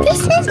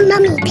 This is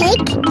Mummy Pig.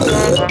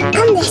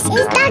 And this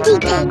is Daddy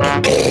Pig.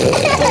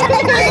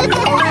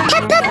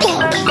 Peppa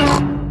Pig.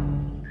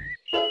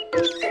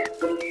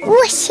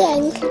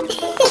 Whooshing.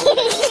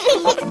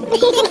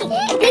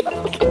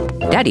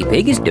 Daddy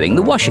Pig is doing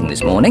the washing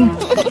this morning.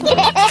 Daddy,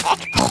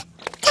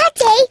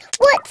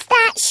 what's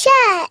that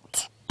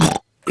shirt?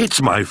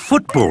 It's my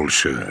football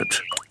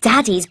shirt.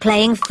 Daddy's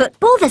playing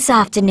football this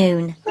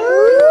afternoon.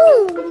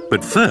 Ooh.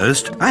 But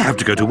first, I have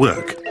to go to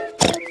work.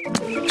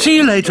 See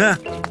you later.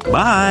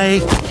 Bye.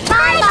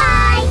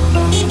 Bye-bye.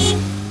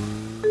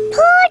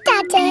 Poor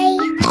Daddy,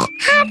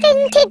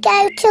 having to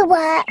go to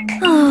work.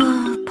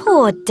 Oh,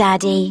 poor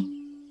Daddy.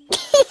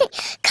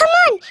 Come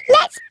on,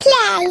 let's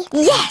play.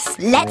 Yes,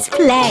 let's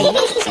play.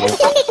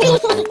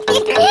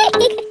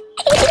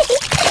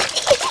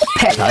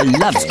 Peppa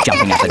loves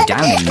jumping up and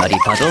down in muddy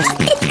puddles.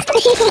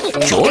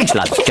 George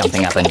loves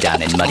jumping up and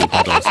down in muddy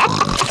puddles.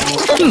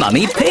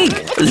 Mummy Pig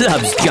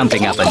loves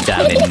jumping up and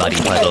down in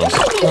muddy puddles.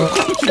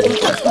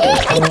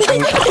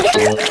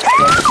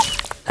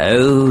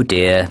 Oh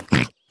dear.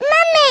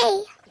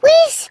 Mummy, we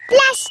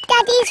splashed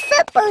Daddy's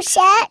football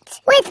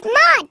shirt with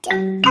mud.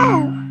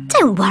 Oh.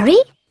 Don't worry,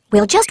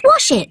 we'll just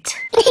wash it.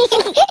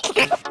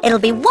 It'll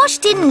be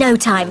washed in no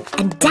time,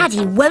 and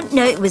Daddy won't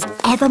know it was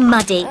ever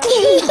muddy.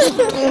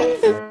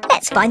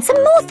 Let's find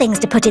some more things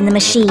to put in the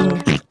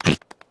machine.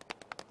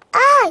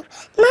 Oh,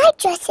 my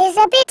dress is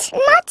a bit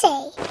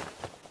muddy.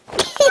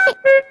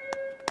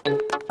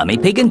 Mummy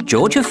Pig and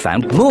George have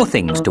found more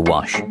things to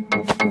wash.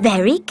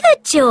 Very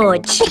good,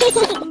 George.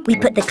 We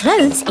put the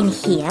clothes in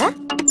here,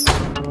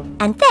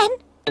 and then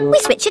we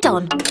switch it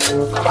on.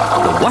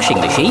 The washing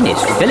machine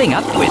is filling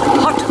up with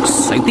hot,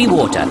 soapy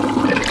water.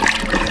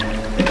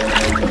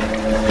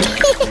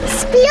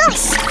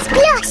 Splosh,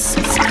 splosh,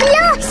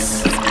 splosh,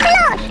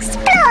 splosh,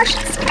 splosh,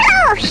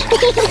 splosh.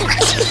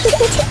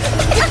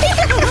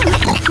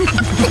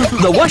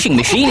 The washing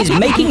machine is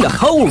making the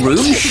whole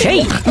room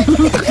shake.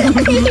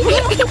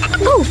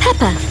 Oh,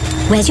 Peppa,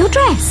 where's your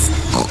dress?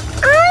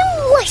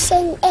 I'm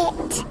washing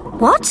it.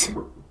 What?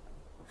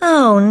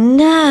 Oh,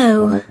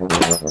 no.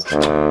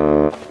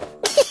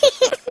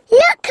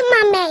 Look,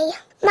 Mummy,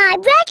 my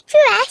red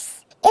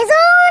dress is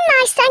all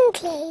nice and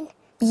clean.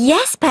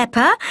 Yes,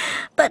 Peppa,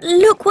 but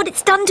look what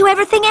it's done to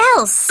everything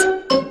else.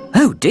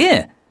 Oh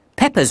dear,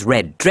 Peppa's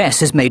red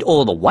dress has made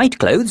all the white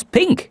clothes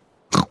pink.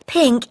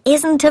 Pink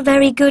isn't a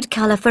very good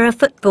colour for a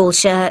football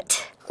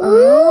shirt.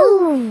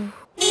 Ooh.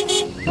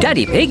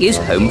 Daddy Pig is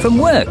home from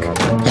work.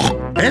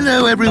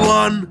 Hello,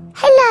 everyone.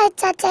 Hello,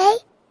 Daddy.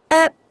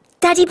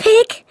 Daddy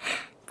Pig,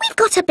 we've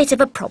got a bit of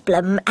a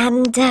problem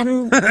and,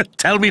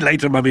 Tell me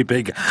later, Mummy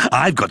Pig.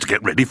 I've got to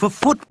get ready for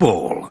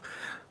football.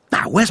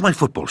 Now, where's my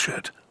football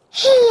shirt?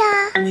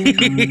 Here.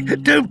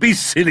 Don't be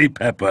silly,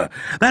 Peppa.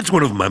 That's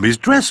one of Mummy's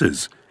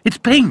dresses. It's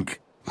pink.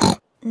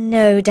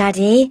 No,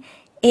 Daddy,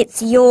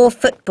 it's your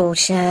football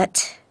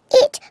shirt.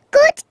 It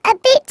got a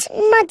bit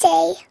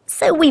muddy.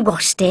 So we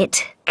washed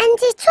it. And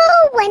it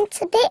all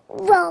went a bit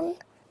wrong.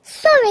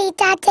 Sorry,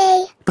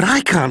 Daddy. But I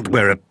can't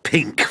wear a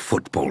pink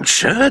football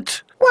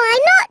shirt. Why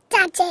not,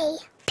 Daddy?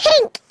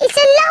 Pink is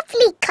a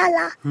lovely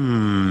colour.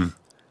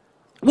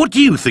 What do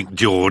you think,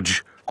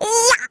 George?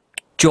 Yuck.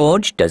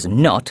 George does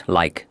not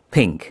like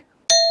pink.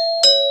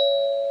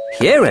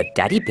 Here are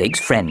Daddy Pig's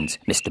friends,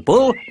 Mr.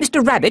 Bull,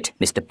 Mr. Rabbit,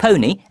 Mr.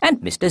 Pony and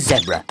Mr.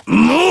 Zebra.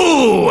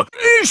 Moo!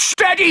 Is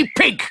Daddy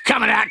Pig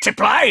coming out to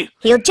play?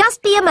 He'll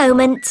just be a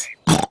moment.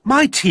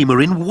 My team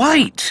are in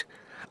white.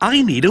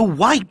 I need a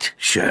white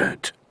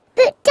shirt.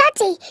 But,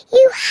 Daddy,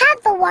 you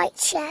have a white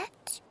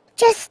shirt.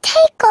 Just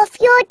take off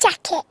your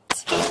jacket.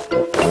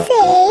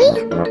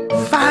 See?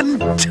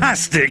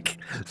 Fantastic!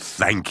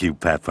 Thank you,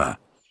 Peppa.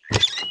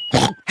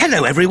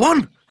 Hello,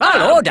 everyone.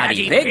 Hello,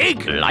 Daddy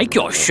Pig. Like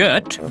your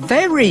shirt.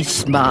 Very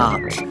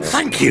smart.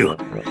 Thank you.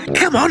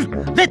 Come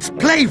on, let's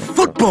play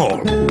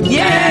football.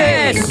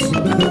 Yes! Go!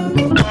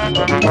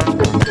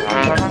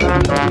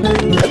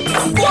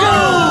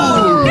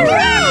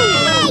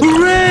 Hooray!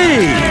 Hooray!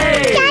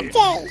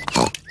 Daddy,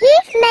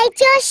 you've made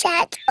your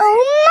shirt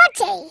all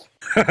muddy.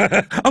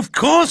 Of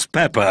course,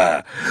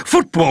 Peppa.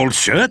 Football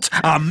shirts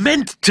are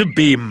meant to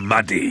be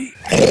muddy.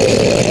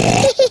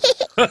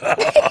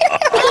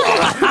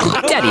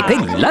 Daddy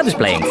Pig loves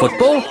playing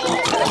football.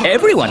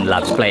 Everyone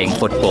loves playing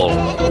football,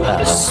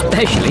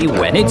 especially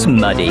when it's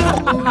muddy.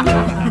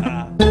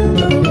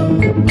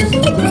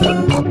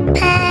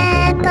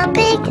 Peppa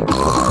Pig.